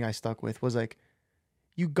something I stuck with was like,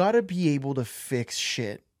 you gotta be able to fix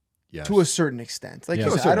shit Yes. to a certain extent. Like Yeah. you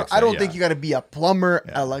To a said, certain I don't extent, think yeah. you gotta be a plumber,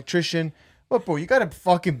 Yeah. electrician, What, bro? You gotta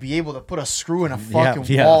fucking be able to put a screw in a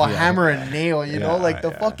fucking wall, a hammer and nail. You know, like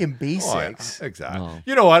the fucking basics. Oh, yeah, exactly. No.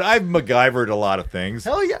 You know what? I've MacGyvered a lot of things.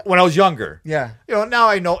 Hell yeah. When I was younger. Yeah. You know, now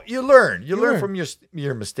I know. You learn. You learn learn. from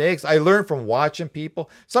your mistakes. I learned from watching people.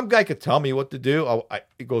 Some guy could tell me what to do.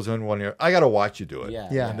 It goes in one ear. I got to watch you do it. Yeah.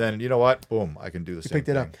 Yeah. And then, you know what? Boom. I can do the same Picked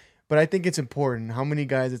it thing. up. But I think it's important. How many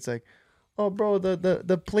guys? It's like, oh, bro,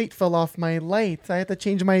 the plate fell off my light. I had to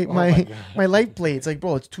change my light plate. It's like,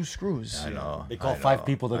 bro, it's 2 screws. I know. They call I know. 5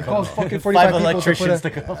 people to call come. fucking 45 5 people to electricians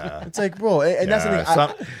put to come. It's like, bro, and that's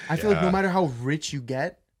the thing. I feel like no Yeah. matter how rich you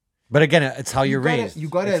get, But again, it's how you're raised. You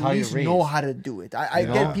gotta It's at how least you're raised. know how to do it. I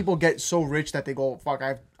know? get people get so rich that they go, fuck,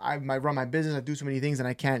 I run my business, I do so many things, and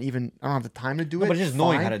I don't have the time to do No, it. but just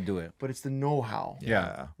knowing Fine. how to do it. But it's the know-how,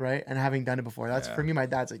 Yeah. right? And having done it before. That's for me. My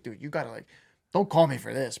dad's like, dude, you gotta like, don't call me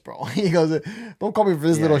for this, bro. He goes, don't call me for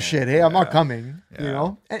this little shit. Hey, I'm not coming. You Yeah.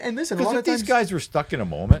 know. And listen, a Because lot if of times, these guys were stuck in a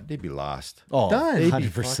moment, they'd be lost. Oh, Done. They'd be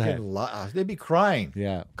 100%. fucking lost. They'd be crying.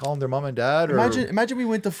 Yeah. Calling their mom and dad. Or, imagine we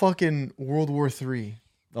went to fucking World War III.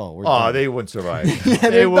 Oh, we're Oh, done. they wouldn't survive. they're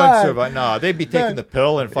They wouldn't done. survive. No, they'd be taking the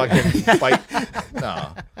pill and fucking fight.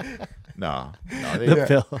 No. the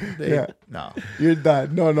pill. No. You're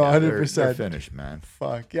done. No, They're 100%. finished, man.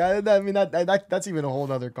 Fuck yeah. I mean, that's even a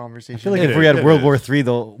whole other conversation. I feel like It if we is, had it World is. War III,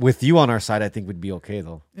 though, with you on our side, I think we'd be okay,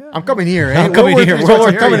 though. I'm coming here. Eh? I'm coming here. World World War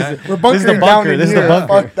War III, coming. III, We're This is the bunkering down bunker. in This is the here.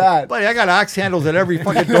 bunker. Fuck that. Buddy, I got axe handles at every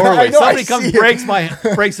fucking doorway. know, I Somebody comes, see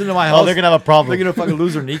it. breaks into my house. Oh, they're going to have a problem. They're gonna fucking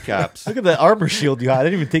lose their kneecaps. Look at the armor shield you had. I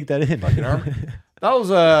didn't even take that in. That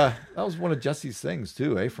was one of Jesse's things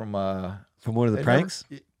too, eh? From From one of the I pranks?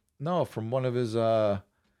 never- no, from one of his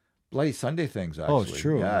Bloody Sunday things. Actually, Oh, it's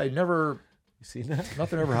true. Yeah, I never. You seen that?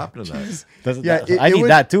 Nothing ever happened to that. I need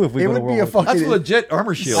would- that too if we it go to would be World a War III. fucking. That's legit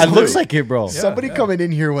armor shield. It looks too. like it, bro. Somebody yeah. coming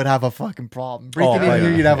in here would have a fucking problem. Breaking in yeah.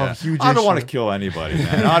 here, you'd have a huge. I don't want to issue. kill anybody,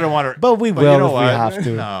 man. I don't want to. But we will you know if we what? have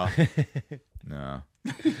to. No.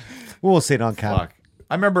 We'll say it on camera. Fuck.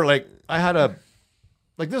 I remember, like, I had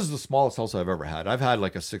this is the smallest house I've ever had. I've had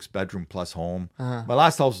like a 6-bedroom plus home. Uh-huh. My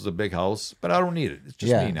last house was a big house, but I don't need it. It's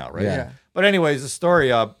just Yeah. me now, right? Yeah. But anyways, the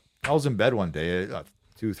story. I was in bed one day,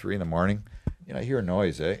 2, 3 in the morning. You know, I hear a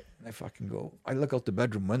noise, eh? And I fucking go. I look out the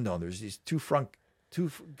bedroom window, and there's these two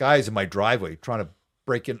guys in my driveway trying to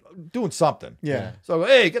break in, doing something. Yeah. So I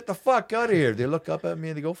go, hey, get the fuck out of here. They look up at me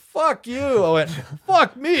and they go, fuck you. I went,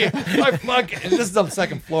 fuck me. And this is on the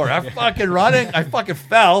second floor. I'm fucking running. I fucking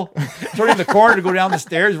fell, turning the corner to go down the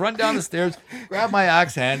stairs, run down the stairs, grab my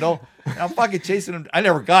axe handle. And I'm fucking chasing them. I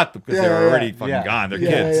never got them because they were already fucking gone. They're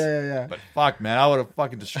kids. Yeah. But fuck, man, I would have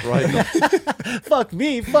fucking destroyed them. Fuck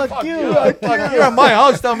me. Fuck you. Fuck, you're in my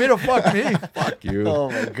house. Tell me to fuck me. Fuck you. Oh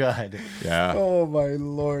my god. Yeah. Oh my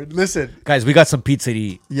lord! Listen, Guys, we got some pizza to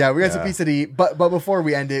eat. yeah, we got some pizza to eat, but before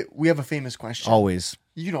we end it, we have a famous question. Always.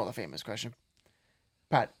 You know the famous question,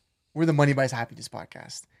 Pat. We're the Money Buys Happiness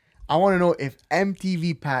podcast. I want to know if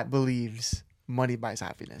MTV Pat believes money buys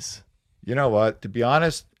happiness. You know what? To be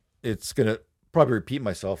honest, it's going to probably repeat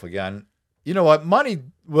myself again. You know what? Money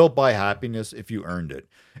will buy happiness if you earned it.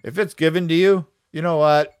 If it's given to you, you know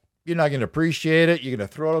what? You're not going to appreciate it. You're going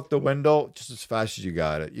to throw it out the window just as fast as you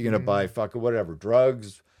got it. You're going to buy fucking whatever,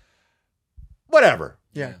 drugs, whatever.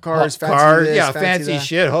 Yeah, cars, fancy Cars, this, yeah, fancy fancy that.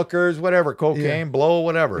 shit, hookers, whatever, cocaine, Yeah. blow,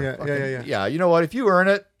 whatever. Yeah, Fucking- yeah. You know what? If you earn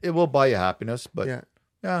it, it will buy you happiness. But Yeah,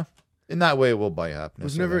 yeah, in that way, it will buy you happiness.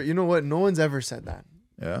 was never. You know what? No one's ever said that.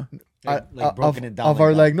 Yeah. Broken it down. Of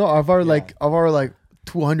our like that. of our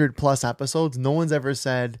 200 plus episodes, no one's ever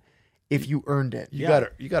said if you earned it. You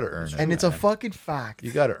gotta earn it. And it's a man. fucking fact.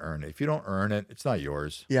 You gotta earn it. If you don't earn it, it's not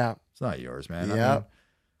yours. Yeah, It's not yours, man. Yeah.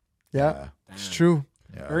 yeah, it's true.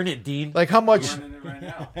 Yeah. Earn it, Dean. Like how much? Running it right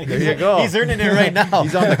now. There you go. He's earning it right now.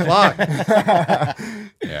 He's on the clock.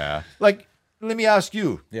 Yeah. Like, let me ask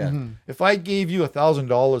you. Yeah. Mm-hmm. If I gave you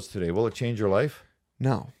 $1,000 today, will it change your life?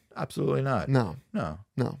 No, Absolutely not. no, No.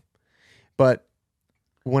 no. But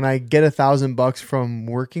when I get $1,000 from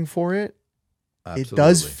working for it, Absolutely. it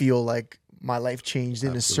does feel like my life changed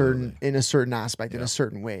in Absolutely. a certain aspect, in Yeah. a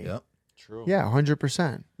certain way. Yeah. True. Yeah,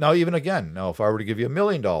 100%. Now, even again, if I were to give you $1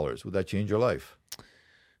 million, would that change your life?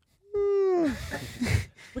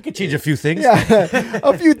 We could change a few things. Yeah,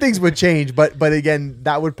 a few things would change, but again,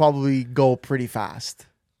 that would probably go pretty fast.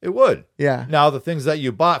 It would. Yeah, Now, the things that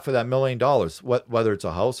you bought for that $1 million, whether it's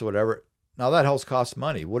a house or whatever, now that house costs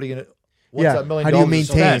money. What are you gonna? Once yeah. that $1 million How do you is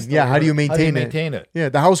maintain? spent, Yeah, how do you how do you maintain it? maintain it? Yeah,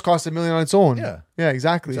 the house costs $1 million on its own. Yeah. yeah,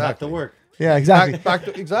 exactly. Exactly. Back to work. Yeah, exactly. Back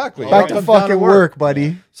to exactly. Back It to comes down fucking work,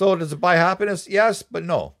 buddy. So does it buy happiness? Yes, but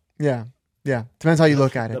no. Yeah, yeah. Depends how you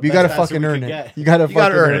look at it. The You got to best answer fucking we earn could it. get. You got to You got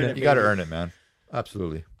fucking to earn earn it. it. You got to earn it, man.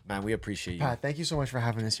 Absolutely. Man, we appreciate you. Pat, thank you so much for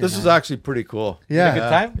having us here. This is man. actually pretty cool. Yeah. Had a good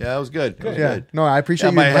time? Yeah, it was good. It was Yeah. good. No, I appreciate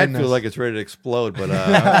Yeah, you my head inviting feels us. like it's ready to explode, but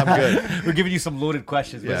I'm good. We're giving you some loaded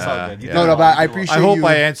questions, but it's all Yeah, good. You yeah. did No, well. but You I did well. appreciate I hope you.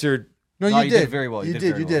 I answered. No, No, you you did did very well. You did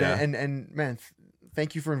very well. Yeah. And man,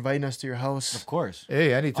 thank you for inviting us to your house. Of course.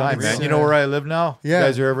 Hey, anytime, Obviously. man. You know where I live now? Yeah. You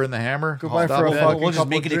guys are ever in the Hammer? Go by Stop for a in. fucking We'll just couple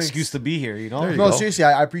make an drinks. excuse to be here, you know? There you No, go. seriously,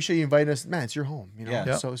 I appreciate you inviting us. Man, it's your home, you know. Yeah.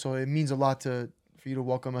 Yeah. So it means a lot for you to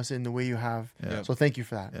welcome us in the way you have. Yeah. So thank you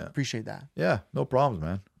for that. Yeah. Appreciate that. Yeah, no problems,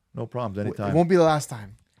 man. No problems. It Anytime. won't be the last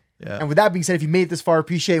time. Yeah. And with that being said, if you made it this far,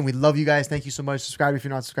 appreciate it. And we love you guys. Thank you so much. Subscribe if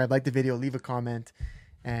you're not subscribed. Like the video. Leave a comment.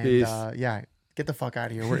 And Peace. yeah, get the fuck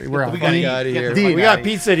out of here. We're out. We gotta Fuck eat. out of Get here. the fuck We got outta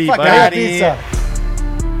here. pizza to eat, Fuck buddy. out of here. Pizza.